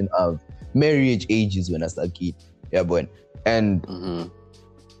situation of marriage ages when I was a kid. Yeah, boy. And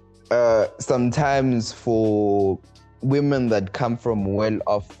sometimes for women that come from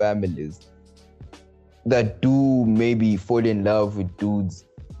well-off families that do maybe fall in love with dudes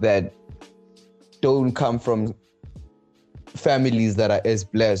that don't come from families that are as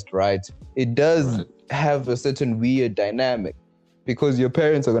blessed, right? It does have a certain weird dynamic, because your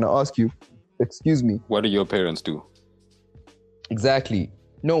parents are going to ask you, excuse me, what do your parents do? Exactly.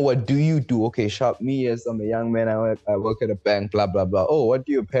 No, what do you do? Okay, sharp. Me as I'm a young man, I work at a bank. Blah blah blah. Oh, what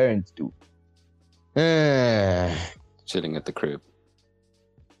do your parents do? Chilling at the crib.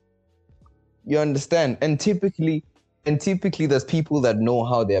 You understand? And typically, there's people that know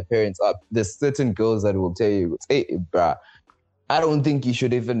how their parents are. There's certain girls that will tell you, "Hey, bruh, I don't think you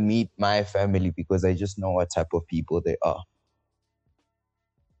should even meet my family because I just know what type of people they are."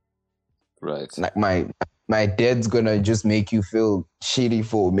 Right. Like my dad's gonna just make you feel shitty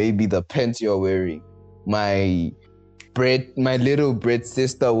for maybe the pants you're wearing. My little Brit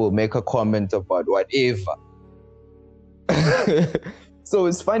sister will make a comment about whatever. So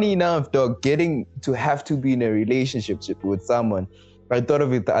it's funny enough, dog, getting to have to be in a relationship with someone. I thought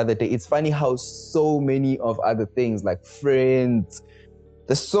of it the other day. It's funny how so many of other things like friends,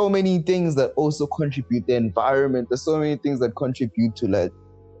 there's so many things that also contribute, the environment, there's so many things that contribute to like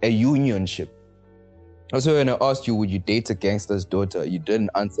a unionship. Also, when I asked you, would you date a gangster's daughter? You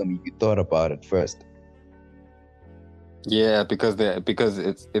didn't answer me. You thought about it first. Yeah, because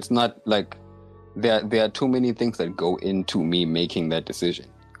it's not like there are too many things that go into me making that decision,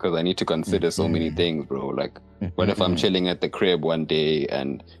 because I need to consider so many things, bro. Like, what if I'm chilling at the crib one day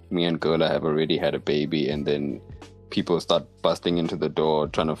and me and Gola have already had a baby, and then people start busting into the door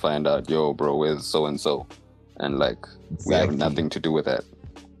trying to find out, yo, bro, where's so and so, and like we have nothing to do with that.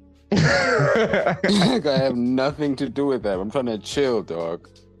 Like, I have nothing to do with that. I'm trying to chill, dog.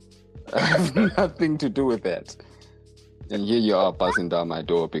 I have nothing to do with that. And here you are busting down my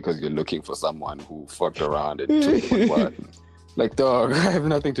door because you're looking for someone who fucked around and took what. Like, dog, I have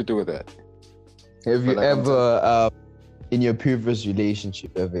nothing to do with that. Have you ever, in your previous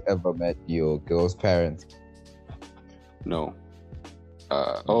relationship, ever met your girl's parents? No.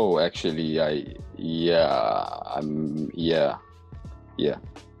 Actually, yeah.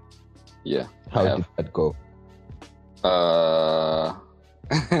 How did that go?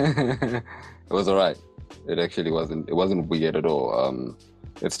 It was alright. It actually wasn't. It wasn't weird at all.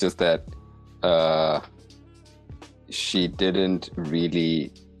 It's just that she didn't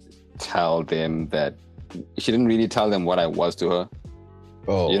really tell them that. She didn't really tell them what I was to her.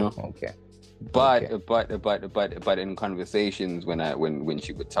 Oh, you know. Okay. But in conversations when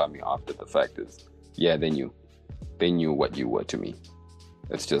she would tell me after the fact is, yeah, they knew what you were to me.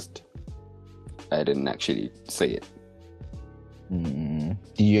 It's just I didn't actually say it. Do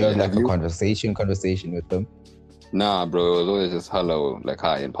you have like a conversation with them? Nah, bro. It was always just hello, like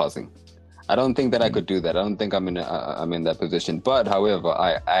hi in passing. I don't think that I could do that. I don't think I'm in that position. But however,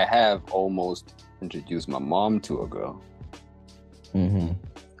 I have almost introduced my mom to a girl.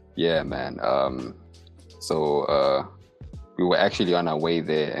 Yeah, man. So we were actually on our way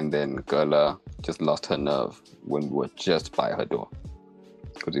there, and then Gala just lost her nerve when we were just by her door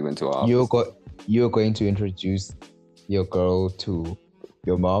because we went to our office. You're going to introduce your girl to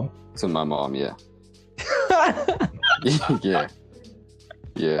your mom? To my mom, yeah. Yeah.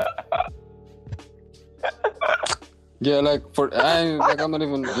 Yeah, like I'm not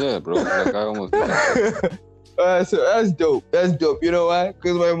even, yeah, bro. Like I almost did that. So that's dope. You know why?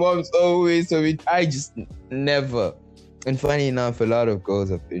 Because my mom's always, I just never. And funny enough, a lot of girls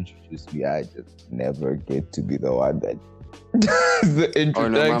have introduced me. I just never get to be the one that does the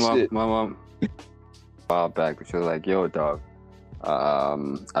introduction. My mom, a while back, she was like, yo, dog, I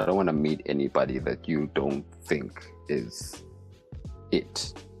don't want to meet anybody that you don't think is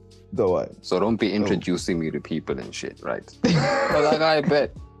it. The what? So don't be introducing me to people and shit, right? But like, I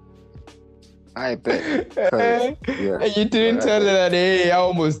bet. Yeah. And you didn't tell her that, hey, I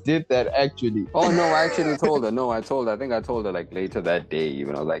almost did that actually. Oh no, I actually told her. No, I think I told her like later that day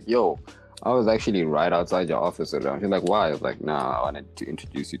even. I was like, yo, I was actually right outside your office around. She's like, why? I was like, nah, I wanted to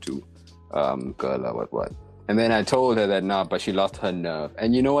introduce you to girl or what. And then I told her that but she lost her nerve.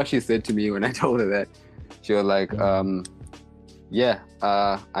 And you know what she said to me when I told her that? She was like,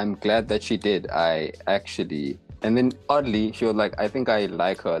 I'm glad that she did. I actually, and then oddly, she was like, I think I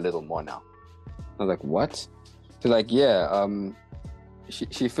like her a little more now. I was like, what? She's like, yeah,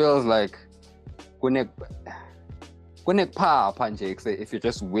 she feels like if you're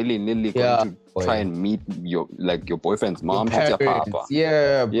just willy-nilly going to try and meet your boyfriend's mom, she's your papa.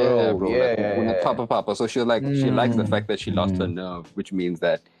 Yeah, bro. Yeah. Papa. So she likes the fact that she lost her nerve, which means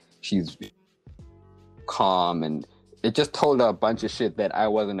that she's calm, and it just told her a bunch of shit that I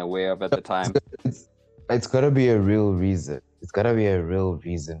wasn't aware of at the time. It's gotta be a real reason. It's gotta be a real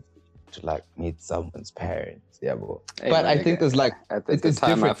reason to like meet someone's parents. Yeah, bro. Hey, but I think there's like at the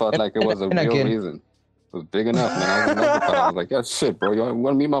time different. I felt like it was a real reason. It was big enough, man. I was like, yeah, shit, bro. You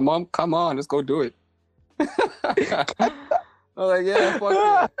want to meet my mom? Come on, let's go do it. I was like, yeah,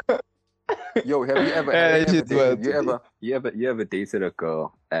 fuck Yo, have you ever, you ever dated a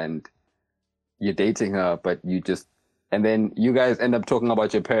girl and you're dating her, but and then you guys end up talking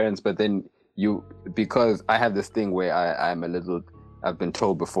about your parents, but then because I have this thing where I've been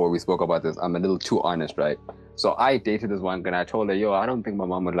told before, we spoke about this, I'm a little too honest, right? So I dated this one girl and I told her, yo, I don't think my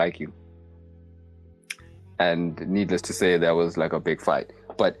mom would like you. And needless to say, there was like a big fight.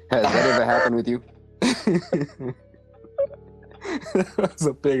 But has that ever happened with you? That was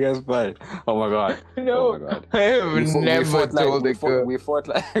a big ass fight. Oh my god. No, oh my god. I have never told a girl. We fought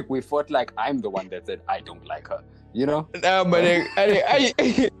like I'm the one that said I don't like her. You know? Nah, but I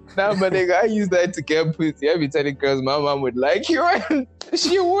use that to get pussy. I be telling girls my mom would like you and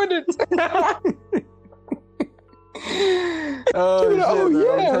she wouldn't.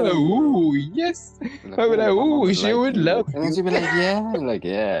 Ooh, yes. I be like, ooh, she would love you. And then she'd be like, yeah. I'm like,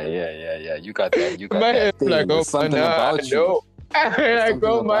 yeah. You got that. You got my that. head Thing. like, There's something about you. No. Like,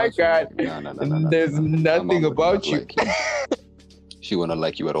 oh my god. No. There's nothing about you. Like you. She wouldn't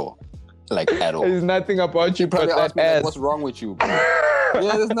like you at all. Like at all. There's nothing about you but that me, ass. like, what's wrong with you, bro?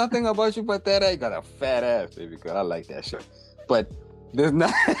 Yeah, there's nothing about you but that ass. You got a fat ass, baby girl. I like that shit. But there's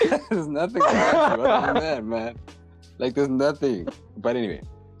nothing about you other than that, man. Like there's nothing. But anyway.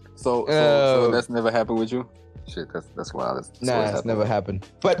 So that's never happened with you? Shit, that's wild. It's never happened.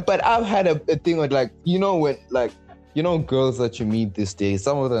 But I've had a thing with like, when like, girls that you meet these days,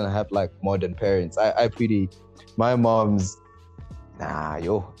 some of them have like modern parents. My mom's, I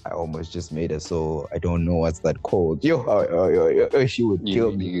almost just made it, so I don't know what's that called. She would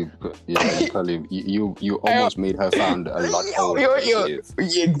kill me. You almost made her sound a lot older.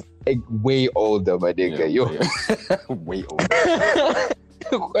 Way older, my nigga. Way older.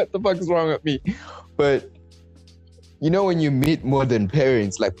 What the fuck is wrong with me? But when you meet modern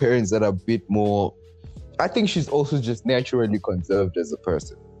parents, like parents that are a bit more, I think she's also just naturally conserved as a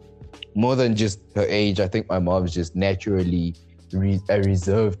person. More than just her age, I think my mom's just naturally a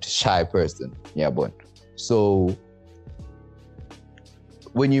reserved, shy person. Yeah, but so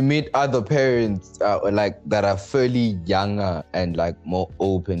when you meet other parents like that are fairly younger and like more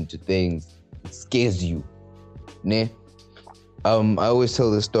open to things, it scares you. Ne? I always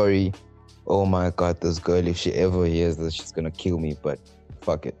tell the story. Oh my god, this girl, if she ever hears this, she's gonna kill me. But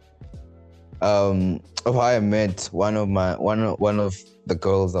fuck it. Of how I met one of the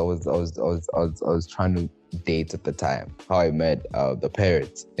girls I was trying to date at the time. How I met the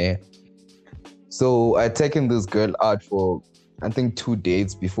parents. Yeah. So I'd taken this girl out for I think 2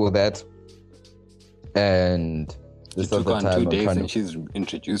 dates before that, and this other time I'm trying to. She's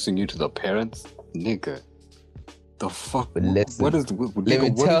introducing you to the parents, nigga. The fuck? Listen, what are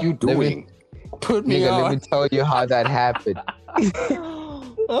you doing? Put me on. Let me tell you how that happened.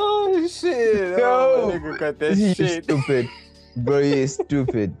 Oh shit! No, oh, nigga got that shit. Stupid, bro. You're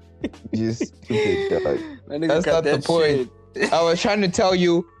stupid. You're stupid, dog. That's not the point. I was trying to tell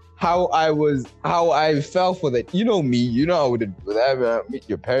you how I fell for that. You know me. I wouldn't meet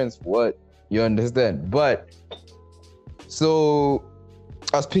your parents for what? You understand? But so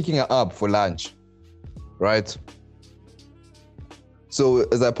I was picking her up for lunch, right? So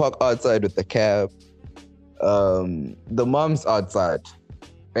as I park outside with the cab, the mom's outside.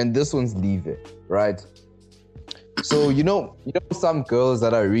 And this one's leaving, right? So some girls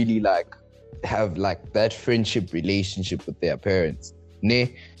that are really like have like that friendship relationship with their parents.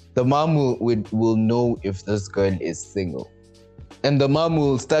 Ne? The mom will know if this girl is single. And the mom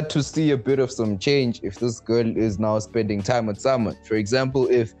will start to see a bit of some change if this girl is now spending time with someone. For example,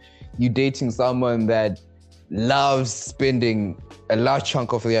 if you're dating someone that loves spending a large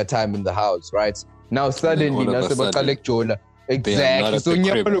chunk of their time in the house, right? Now suddenly, exactly. So where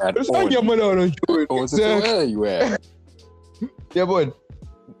you at? Yeah, but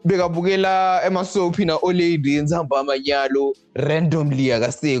bekabukela emasoaphi na old lady enzihamba amanyalo randomly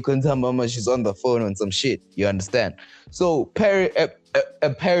akasekho enzihamba she's on the phone on some shit. You understand? So a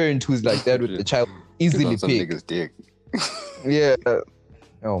parent who's like that with the child easily pick. Yeah.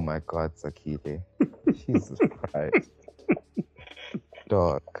 Oh my god, Sakhile. Jesus Christ.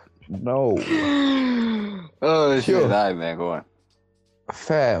 Dog. No. Oh shit, all right, man, go on.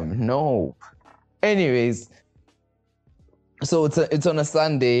 Fam, no. Anyways, so it's on a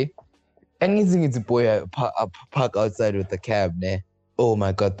Sunday. Anything it's a boy I park outside with the cab, ne? Oh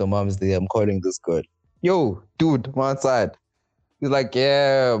my god, the mom's there. I'm calling this girl. Yo, dude, I'm outside. He's like,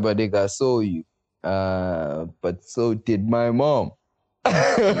 yeah, but I saw you. But so did my mom.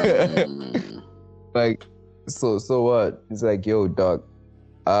 Like, so what? He's like, yo, dog.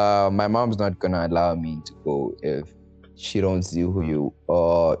 My mom's not gonna allow me to go if she don't see who you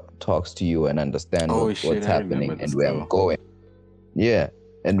or talks to you and understand what's happening and where I'm going. Yeah.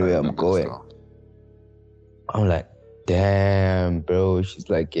 and I where I'm remember this going. girl. I'm like, damn, bro. She's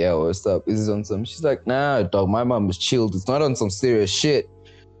like, yeah, what's up? Is this on some? She's like, nah, dog. My mom is chilled. It's not on some serious shit.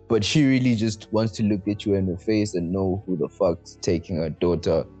 But she really just wants to look at you in the face and know who the fuck's taking her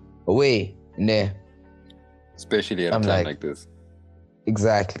daughter away. Nah. Especially at a I'm time like- like this.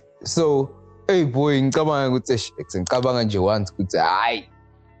 Exactly. So, hey boy, ngicabanga ukuthi shit, ngicabanga nje once ukuthi hayi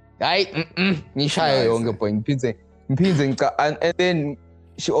ngishaye yonke boy ngiphinde and then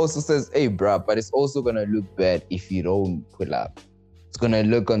she also says, hey bruh, but it's also gonna look bad if you don't pull up. It's gonna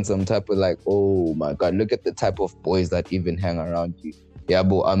look on some type of like, oh my god, look at the type of boys that even hang around you. Yeah,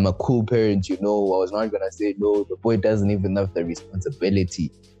 but I'm a cool parent, you know. I was not gonna say no. The boy doesn't even have the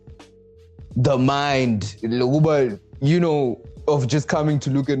responsibility, the mind, you know, of just coming to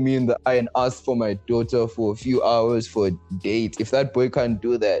look at me in the eye and ask for my daughter for a few hours for a date. If that boy can't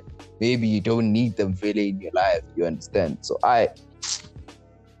do that, maybe you don't need them really in your life. You understand? So I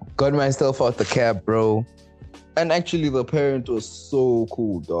got myself out the cab, bro. And actually, the parent was so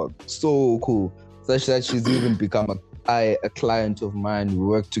cool, dog. So cool. Such that she's even become a client of mine. We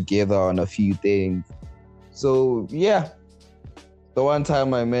worked together on a few things. So yeah, the one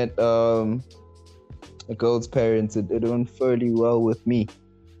time I met a girl's parents, it went fairly well with me.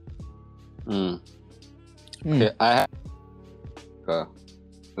 Okay, there's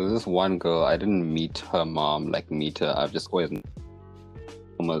this one girl. I didn't meet her mom, like meet her. I've just always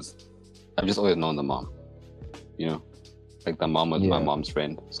known the mom. You know, like the mom was my mom's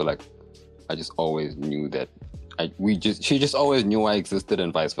friend. So like, I just always knew that. She just always knew I existed,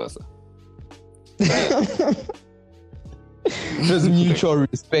 and vice versa. Just mutual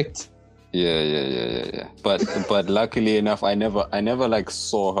respect. Yeah. But luckily enough, I never like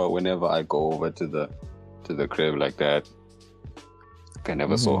saw her whenever I go over to the crib like that. I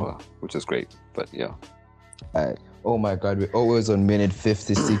never saw her, which is great. But yeah. Alright. Oh my god, we're always on minute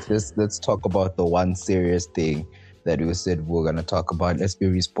 56. Let's talk about the one serious thing that we said we're gonna talk about. Let's be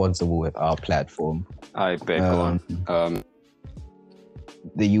responsible with our platform. I bet on.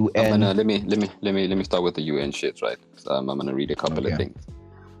 The UN. Let me start with the UN shit, right? I'm gonna read a couple of things.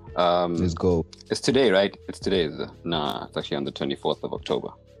 Let's go. It's today, right? It's today. Nah, it's actually on the 24th of October.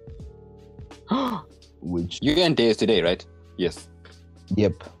 Which UN Day is today, right? Yes.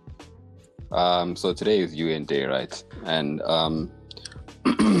 Yep. So today is UN Day, right? And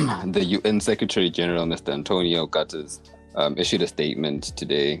the UN Secretary General, Mr. Antonio Guterres, issued a statement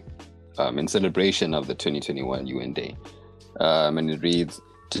today in celebration of the 2021 UN Day. And it reads,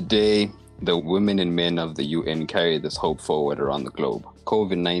 today, the women and men of the UN carry this hope forward around the globe.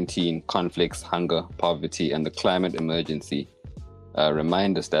 COVID-19, conflicts, hunger, poverty, and the climate emergency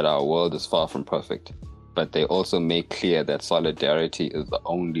remind us that our world is far from perfect, but they also make clear that solidarity is the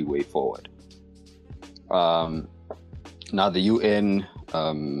only way forward. Now the UN,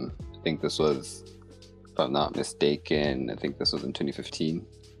 I think this was, if I'm not mistaken, I think this was in 2015.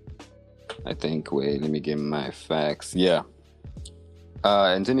 Let me get my facts. Yeah.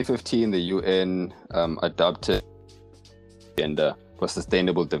 In 2015, the UN adopted agenda for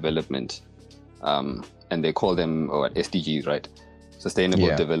sustainable development, and they call them SDGs, right?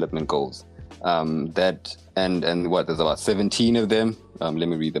 Sustainable Development Goals. There's about 17 of them. Let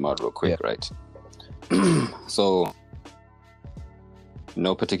me read them out real quick, right? So,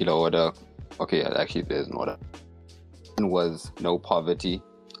 no particular order. Okay, actually, there's an order. One was no poverty.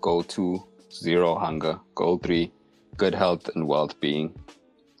 Goal 2, zero hunger. Goal 3, good health and well-being.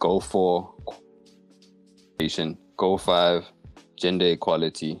 Goal 4, education. Goal 5, gender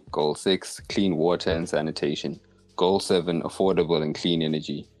equality. Goal 6, clean water and sanitation. Goal 7, affordable and clean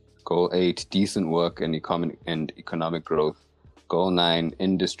energy. Goal 8, decent work and economic growth. Goal 9,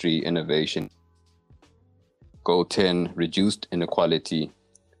 industry innovation. Goal 10, reduced inequality.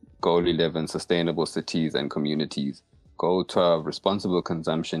 Goal 11, sustainable cities and communities. Goal 12, responsible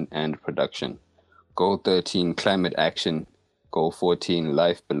consumption and production. Goal 13, climate action. Goal 14,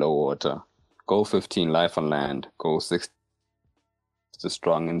 life below water. Goal 15, life on land. Goal 16,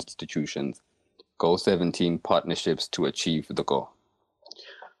 strong institutions. Goal 17, partnerships to achieve the goal.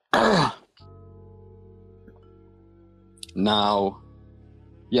 Now,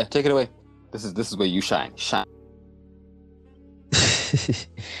 yeah, take it away. This is where you shine.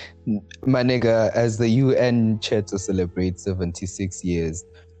 My nigga, as the UN Charter celebrates 76 years,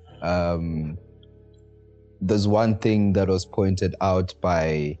 there's one thing that was pointed out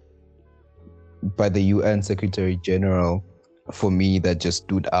by the UN Secretary General for me that just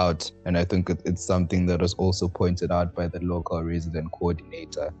stood out, and I think it's something that was also pointed out by the local resident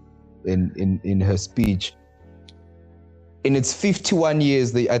coordinator in her speech. In its 51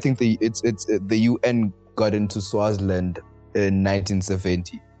 years, I think the UN got into Swaziland in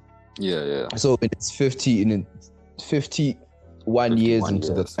 1970. Yeah. So in its 51 years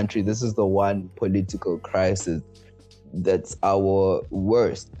into the country, this is the one political crisis that's our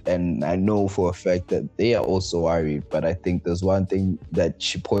worst. And I know for a fact that they are also worried, but I think there's one thing that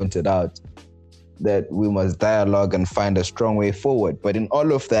she pointed out, that we must dialogue and find a strong way forward. But in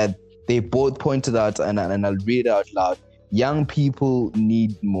all of that, they both pointed out, and I'll read out loud, young people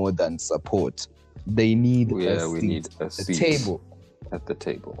need more than support. They need we need a seat at the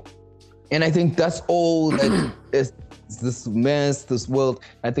table. And I think that's all that is this mess, this world.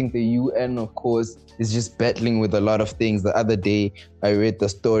 I think the UN, of course, is just battling with a lot of things. The other day, I read the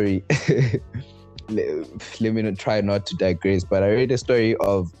story. Let me try not to digress, but I read a story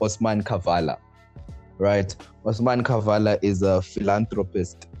of Osman Kavala, right? Osman Kavala is a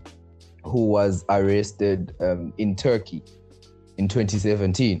philanthropist who was arrested in Turkey in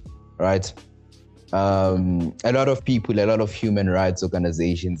 2017, right? A lot of people, a lot of human rights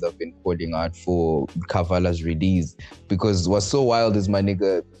organizations have been calling out for Kavala's release, because what's so wild is, my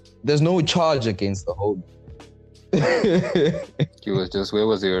nigga, there's no charge against the homie. He was just, where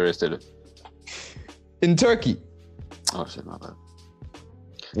was he arrested? In Turkey. Oh shit, my bad.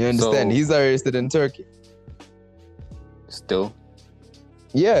 You understand? So, he's arrested in Turkey. Still?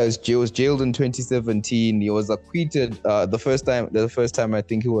 Yeah, he was jailed in 2017. He was acquitted the first time I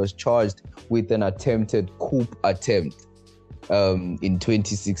think he was charged with an attempted coup attempt in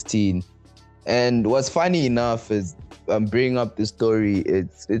 2016. And what's funny enough is, I'm bringing up this story,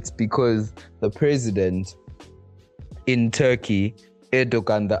 it's because the president in Turkey,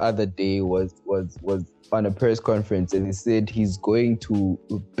 Erdogan, the other day was on a press conference, and he said he's going to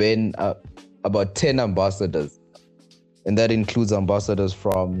ban about 10 ambassadors. And that includes ambassadors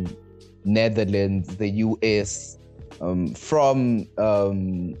from Netherlands, the US, from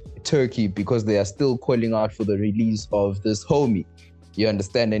Turkey, because they are still calling out for the release of this homie. You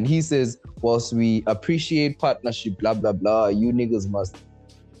understand? And he says, whilst we appreciate partnership, blah, blah, blah, you niggas must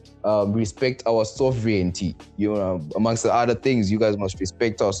respect our sovereignty. You know, amongst the other things, you guys must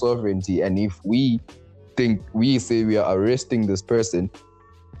respect our sovereignty. And if we say we are arresting this person,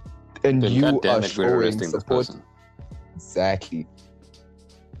 and then you are showing support. Exactly.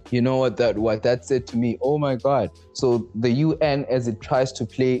 You know what that said to me? Oh my God. So the UN, as it tries to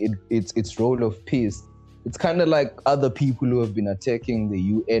play its role of peace, it's kind of like other people who have been attacking the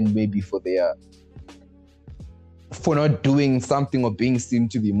UN maybe for not doing something or being seen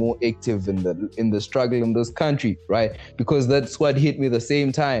to be more active in the struggle in this country, right? Because that's what hit me the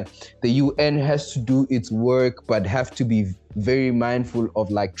same time. The UN has to do its work, but have to be very mindful of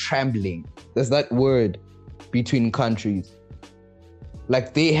like trembling. There's that word between countries.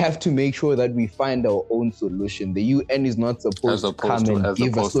 Like, they have to make sure that we find our own solution. The UN is not supposed to come and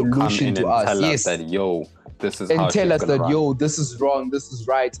give a solution to us. Yes. That, yo, this is and how tell us that, run. yo, this is wrong, this is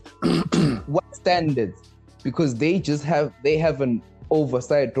right. What standards? Because they have an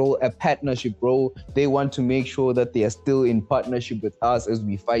oversight role, a partnership role. They want to make sure that they are still in partnership with us as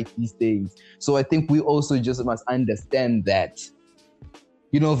we fight these things. So I think we also just must understand that,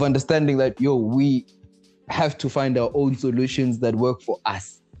 you know, of understanding that, yo, we have to find our own solutions that work for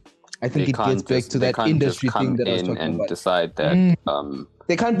us. I think it gets back to that industry thing that I was talking about. And decide that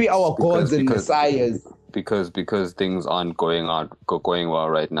they can't be our gods and messiahs. Because things aren't going well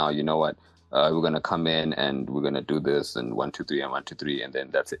right now. You know what? We're gonna come in and we're gonna do this and 1, 2, 3 and 1, 2, 3, and then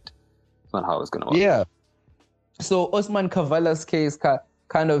that's it. It's not how it's gonna work. Yeah. So Osman Kavala's case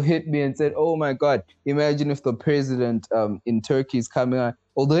kind of hit me and said, "Oh my God! Imagine if the president in Turkey is coming out."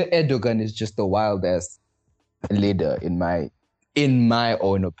 Although Erdogan is just a wild ass leader in my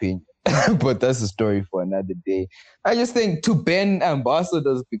own opinion, but that's a story for another day. I just think to ban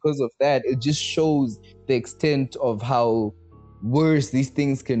ambassadors because of that, it just shows the extent of how worse these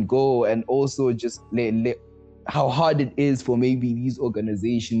things can go, and also just how hard it is for maybe these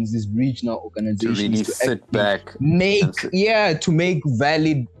organizations, these regional organizations, to really sit back, to make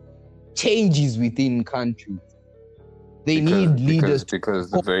valid changes within countries. They need leaders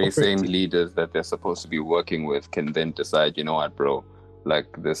because the very same leaders that they're supposed to be working with can then decide, you know what, bro, like,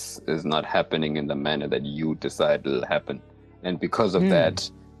 this is not happening in the manner that you decide it'll happen, and because of that,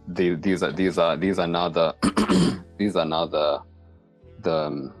 these are now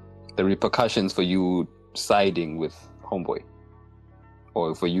the repercussions for you siding with homeboy,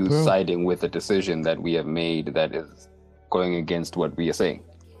 or for you siding with a decision that we have made that is going against what we are saying.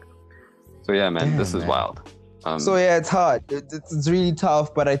 So yeah, man, this is wild. So yeah, it's hard. It's really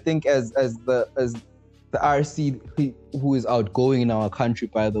tough. But I think as the RC who is outgoing in our country,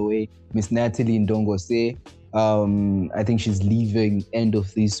 by the way, Miss Natalie Ndongose, I think she's leaving end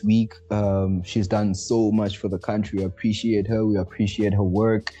of this week. She's done so much for the country. We appreciate her. We appreciate her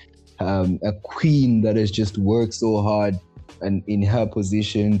work. A queen that has just worked so hard and in her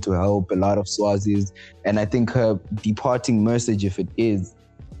position to help a lot of Swazis. And I think her departing message, if it is,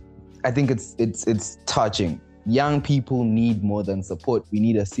 I think it's touching. Young people need more than support. We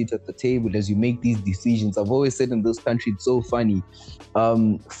need a seat at the table as you make these decisions. I've always said in this country, it's so funny.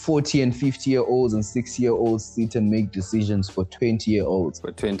 40 and 50-year-olds and 6-year-olds sit and make decisions for 20-year-olds.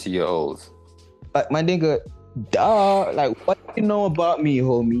 For 20-year-olds. Like, my nigga, duh. Like, what do you know about me,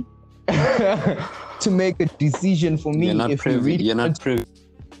 homie? To make a decision for me. You're not if privy. you You're not privy.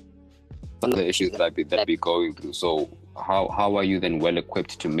 One of the issues that I be going through. So how are you then well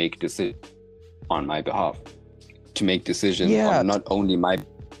equipped to make decisions on my behalf? To make decisions on not only my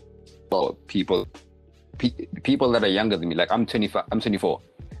people that are younger than me. Like I'm 25, I'm 24.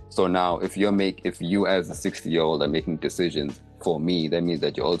 So now if you as a 60-year-old are making decisions for me, that means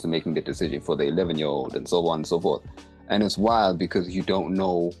that you're also making the decision for the 11-year-old and so on and so forth. And it's wild because you don't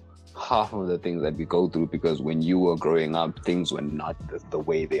know half of the things that we go through, because when you were growing up, things were not the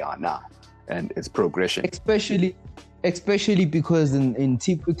way they are now. And it's progression. Especially because in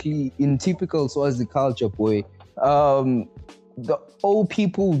typical Swazi culture, boy, the old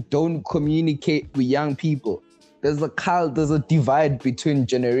people don't communicate with young people. There's a divide between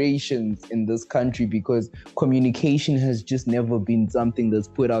generations in this country because communication has just never been something that's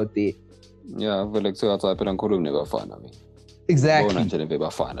put out there. Yeah, but like so I never find me. Exactly.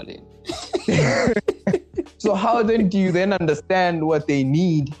 So how then do you then understand what they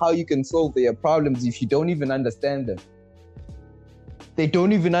need, how you can solve their problems if you don't even understand them? They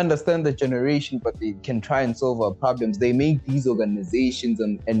don't even understand the generation, but they can try and solve our problems. They make these organizations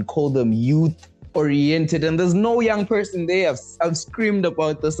and call them youth-oriented, and there's no young person there. I've screamed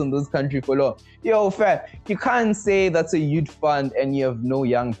about this in this country for long. Yo, fam, you can't say that's a youth fund and you have no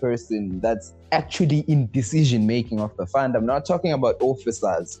young person that's actually in decision-making of the fund. I'm not talking about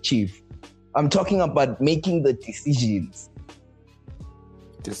officers, chief. I'm talking about making the decisions.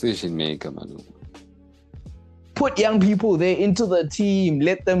 Decision maker, man. Put young people there into the team.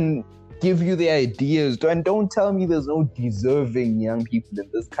 Let them give you their ideas. And don't tell me there's no deserving young people in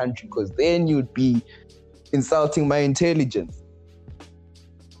this country, because then you'd be insulting my intelligence.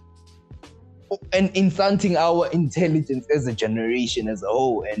 And insulting our intelligence as a generation as a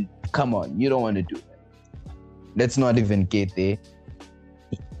whole. And come on, you don't want to do that. Let's not even get there.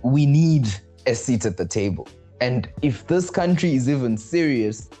 We need a seat at the table. And if this country is even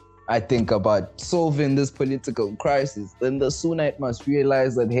serious, I think, about solving this political crisis, then the sooner it must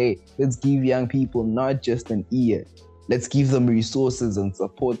realize that, hey, let's give young people not just an ear. Let's give them resources and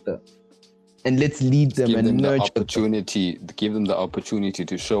support them. And let's lead them and nurture them. Give them the opportunity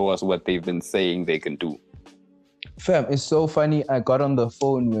to show us what they've been saying they can do. Fam, it's so funny. I got on the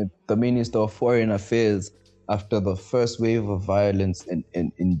phone with the Minister of Foreign Affairs after the first wave of violence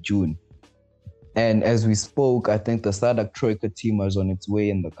in June. And as we spoke, I think the SADC Troika team was on its way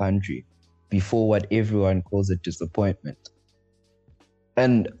in the country before what everyone calls a disappointment.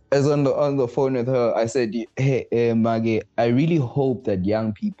 And as on the phone with her, I said, hey, Mage, I really hope that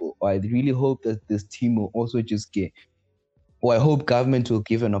young people, or I really hope that this team will also just I hope government will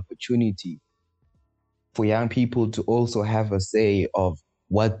give an opportunity for young people to also have a say of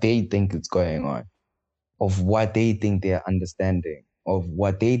what they think is going on, of what they think they're understanding, of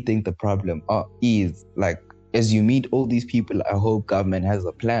what they think the problem is. Like, as you meet all these people, I hope government has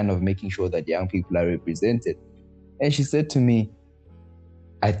a plan of making sure that young people are represented. And she said to me,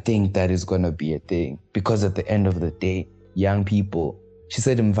 I think that is going to be a thing, because at the end of the day, young people, she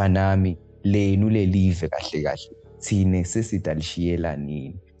said, mvanami, lenu lelive kahle kahle, sine sesitalishiela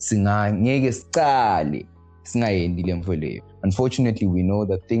nini, singangeke sicale singayendi le mfo leyo. Unfortunately, we know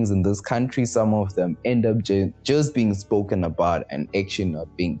that things in this country, some of them end up just being spoken about and action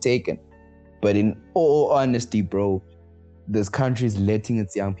not being taken. But in all honesty, bro, this country is letting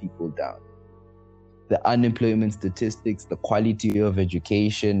its young people down. The unemployment statistics, the quality of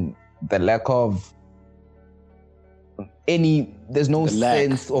education, the lack of there's no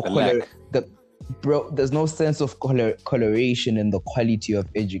sense of there's no sense of correlation in the quality of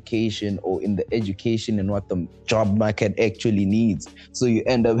education, or in the education and what the job market actually needs. So you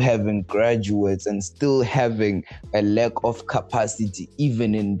end up having graduates and still having a lack of capacity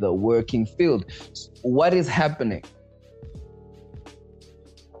even in the working field. What is happening?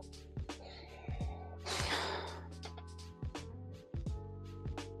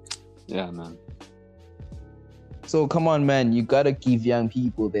 Yeah, man. So come on, man, you gotta give young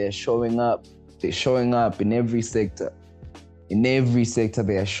people, they're showing up in every sector. In every sector,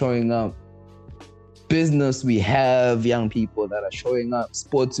 they are showing up. business, we have young people that are showing up.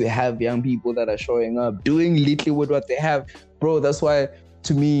 Sports, we have young people that are showing up, doing little with what they have. Bro, that's why,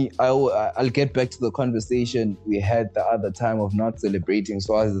 to me, I'll get back to the conversation we had the other time of not celebrating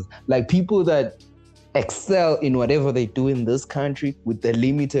Swazis. Like, people that excel in whatever they do in this country with the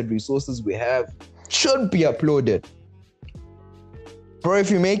limited resources we have should be applauded. Bro, if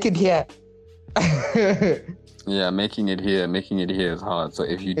you make it here... Yeah, making it here is hard. So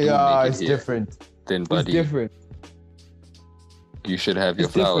if you do yeah, make it it's here, different. then buddy, it's different. You should have your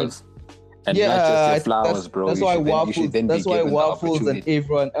flowers. And yeah, not just your flowers, bro. That's why Waffles and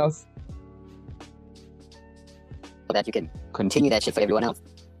everyone else. So that you can continue that shit for everyone else.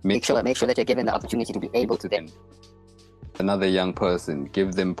 Make sure that you're given the opportunity to be able to then. Another young person,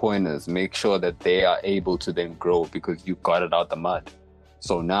 give them pointers. Make sure that they are able to then grow because you got it out the mud.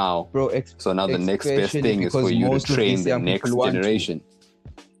 So now, bro, the next best thing is for you to train the next generation.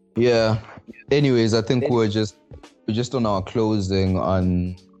 Yeah. Anyways, I think we're just on our closing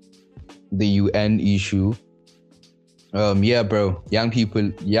on the UN issue. Yeah, bro. Young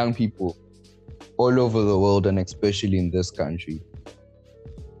people all over the world and especially in this country.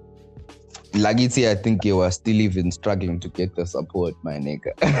 Lagiti, I think you are still even struggling to get the support, my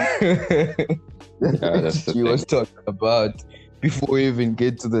nigga. That's the you was talking about before we even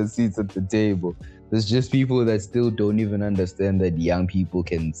get to the seats at the table. There's just people that still don't even understand that young people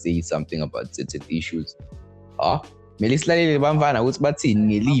can say something about certain issues. Yabona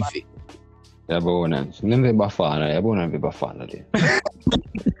bafana le.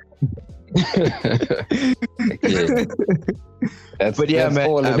 That's man,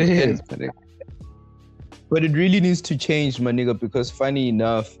 all it is. But it really needs to change, my nigga, because funny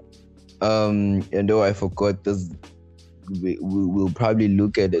enough, I forgot this. We'll probably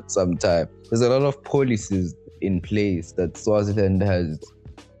look at it sometime. There's a lot of policies in place that Swaziland has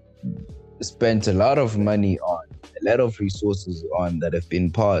spent a lot of money on, a lot of resources on, that have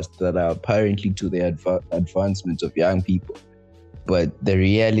been passed that are apparently to the advancement of young people. But the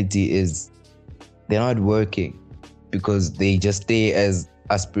reality is they're not working because they just stay as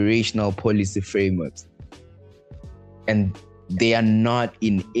aspirational policy frameworks. And they are not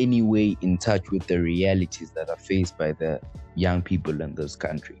in any way in touch with the realities that are faced by the young people in this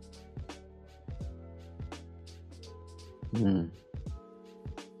country.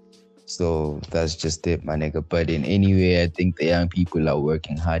 So that's just it, my nigga. But in any way, I think the young people are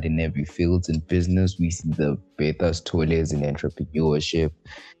working hard in every field. In business, we see the Betas Toles in entrepreneurship.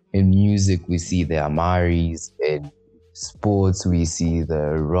 In music, we see the Amaris. In sports, we see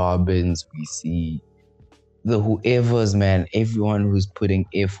the Robins. We see the whoever's, man, everyone who's putting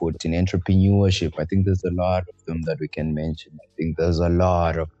effort in entrepreneurship. I think there's a lot of them that we can mention.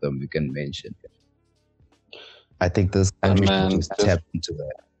 I think this country should just tap into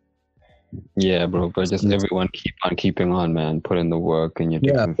that. Yeah, bro, but just everyone keep on keeping on, man. Put in the work in your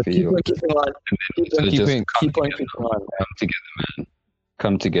different fields. Keep on keeping on. Come together, man.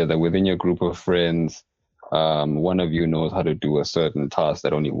 Come together within your group of friends. One of you knows how to do a certain task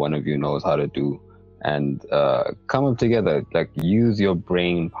that only one of you knows how to do. And come up together, like use your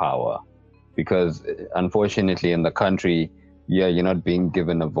brain power, because unfortunately in the country, you're not being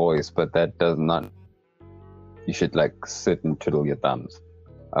given a voice, but that does not. You should like sit and twiddle your thumbs.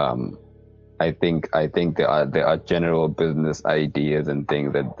 I think there are general business ideas and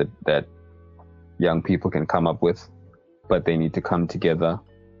things that young people can come up with, but they need to come together,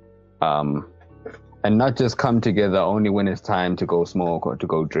 and not just come together only when it's time to go smoke or to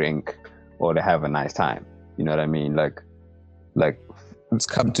go drink or to have a nice time. You know what I mean? Like let's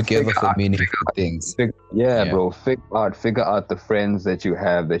come together for meaningful things. Bro, figure out the friends that you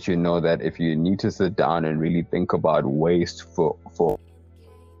have, that you know that if you need to sit down and really think about ways for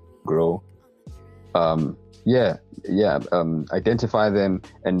grow, identify them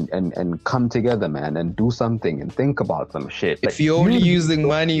and come together, man, and do something and think about some shit. If you're only using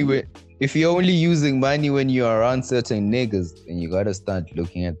money when you're around certain niggas, then you gotta start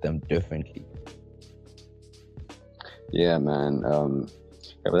looking at them differently. Yeah, man.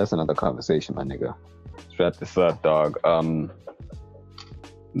 But that's another conversation, my nigga. Let's wrap this up, dog.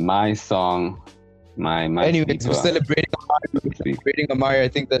 My song, my. Anyways, we're celebrating Amarii. I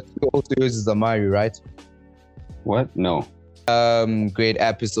think that also yours is Amarii, right? What? No. Great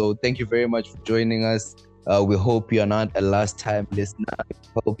episode. Thank you very much for joining us. We hope you're not a last time listener.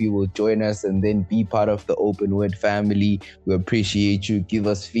 We hope you will join us and then be part of the Open Word family. We appreciate you. Give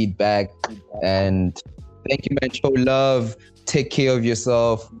us feedback. And thank you, man. Show love. Take care of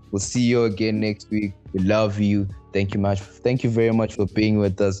yourself. We'll see you again next week. We love you. Thank you very much for being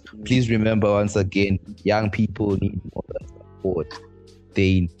with us. Please remember once again, young people need more than support.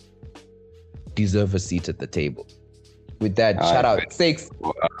 They deserve a seat at the table. With that, shout out 6.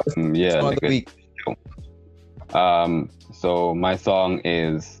 Yeah. Song of the week. So my song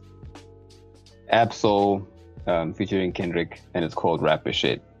is Absol featuring Kendrick, and it's called Rapper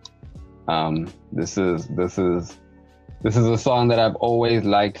Shit. This is a song that I've always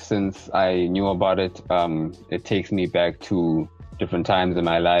liked since I knew about it. It takes me back to different times in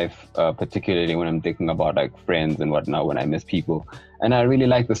my life, particularly when I'm thinking about like friends and whatnot, when I miss people. And I really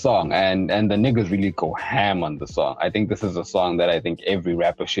like the song, and the niggas really go ham on the song. I think this is a song that I think every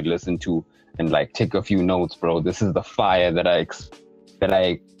rapper should listen to and like take a few notes, bro. This is the fire that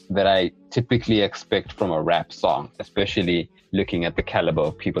I typically expect from a rap song, especially looking at the caliber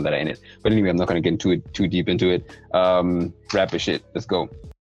of people that are in it. But anyway, I'm not going to get too deep into it. Rapper shit, let's go.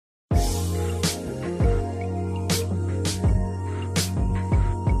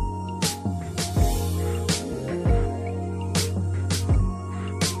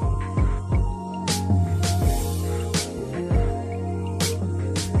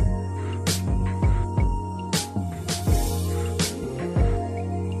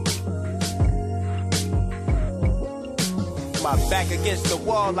 My back against the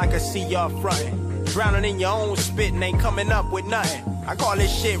wall, I can see y'all frontin'. Drowning in your own spit and ain't coming up with nothing. I call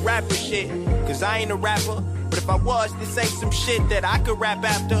this shit rapper shit, cause I ain't a rapper. But if I was, this ain't some shit that I could rap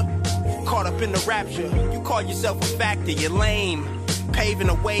after. Caught up in the rapture, you call yourself a factor, you're lame. Paving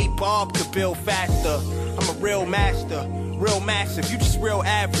a way Bob could build faster. I'm a real master, real massive, you just real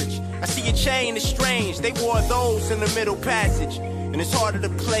average. I see your chain is strange, they wore those in the middle passage. And it's harder to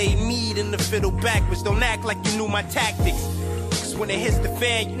play mead in the fiddle backwards. Don't act like you knew my tactics. When it hits the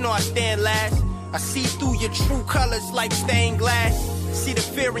fan, you know I stand last. I see through your true colors like stained glass. See the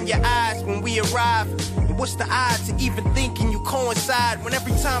fear in your eyes when we arrive. And what's the odds of even thinking you coincide? When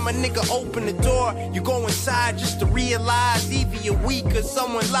every time a nigga open the door, you go inside just to realize either you're weak or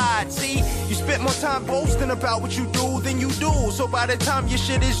someone lied. See, you spent more time boasting about what you do than you do. So by the time your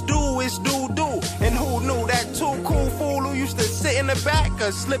shit is due, it's due. And who knew that too cool fool who used to sit in the back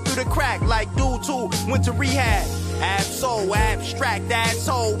or slip through the crack like dude too went to rehab. Absol, abstract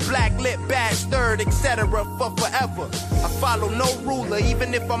asshole, black lip bastard, etc. for forever. I follow no ruler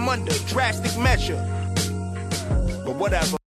even if I'm under drastic measure. But whatever.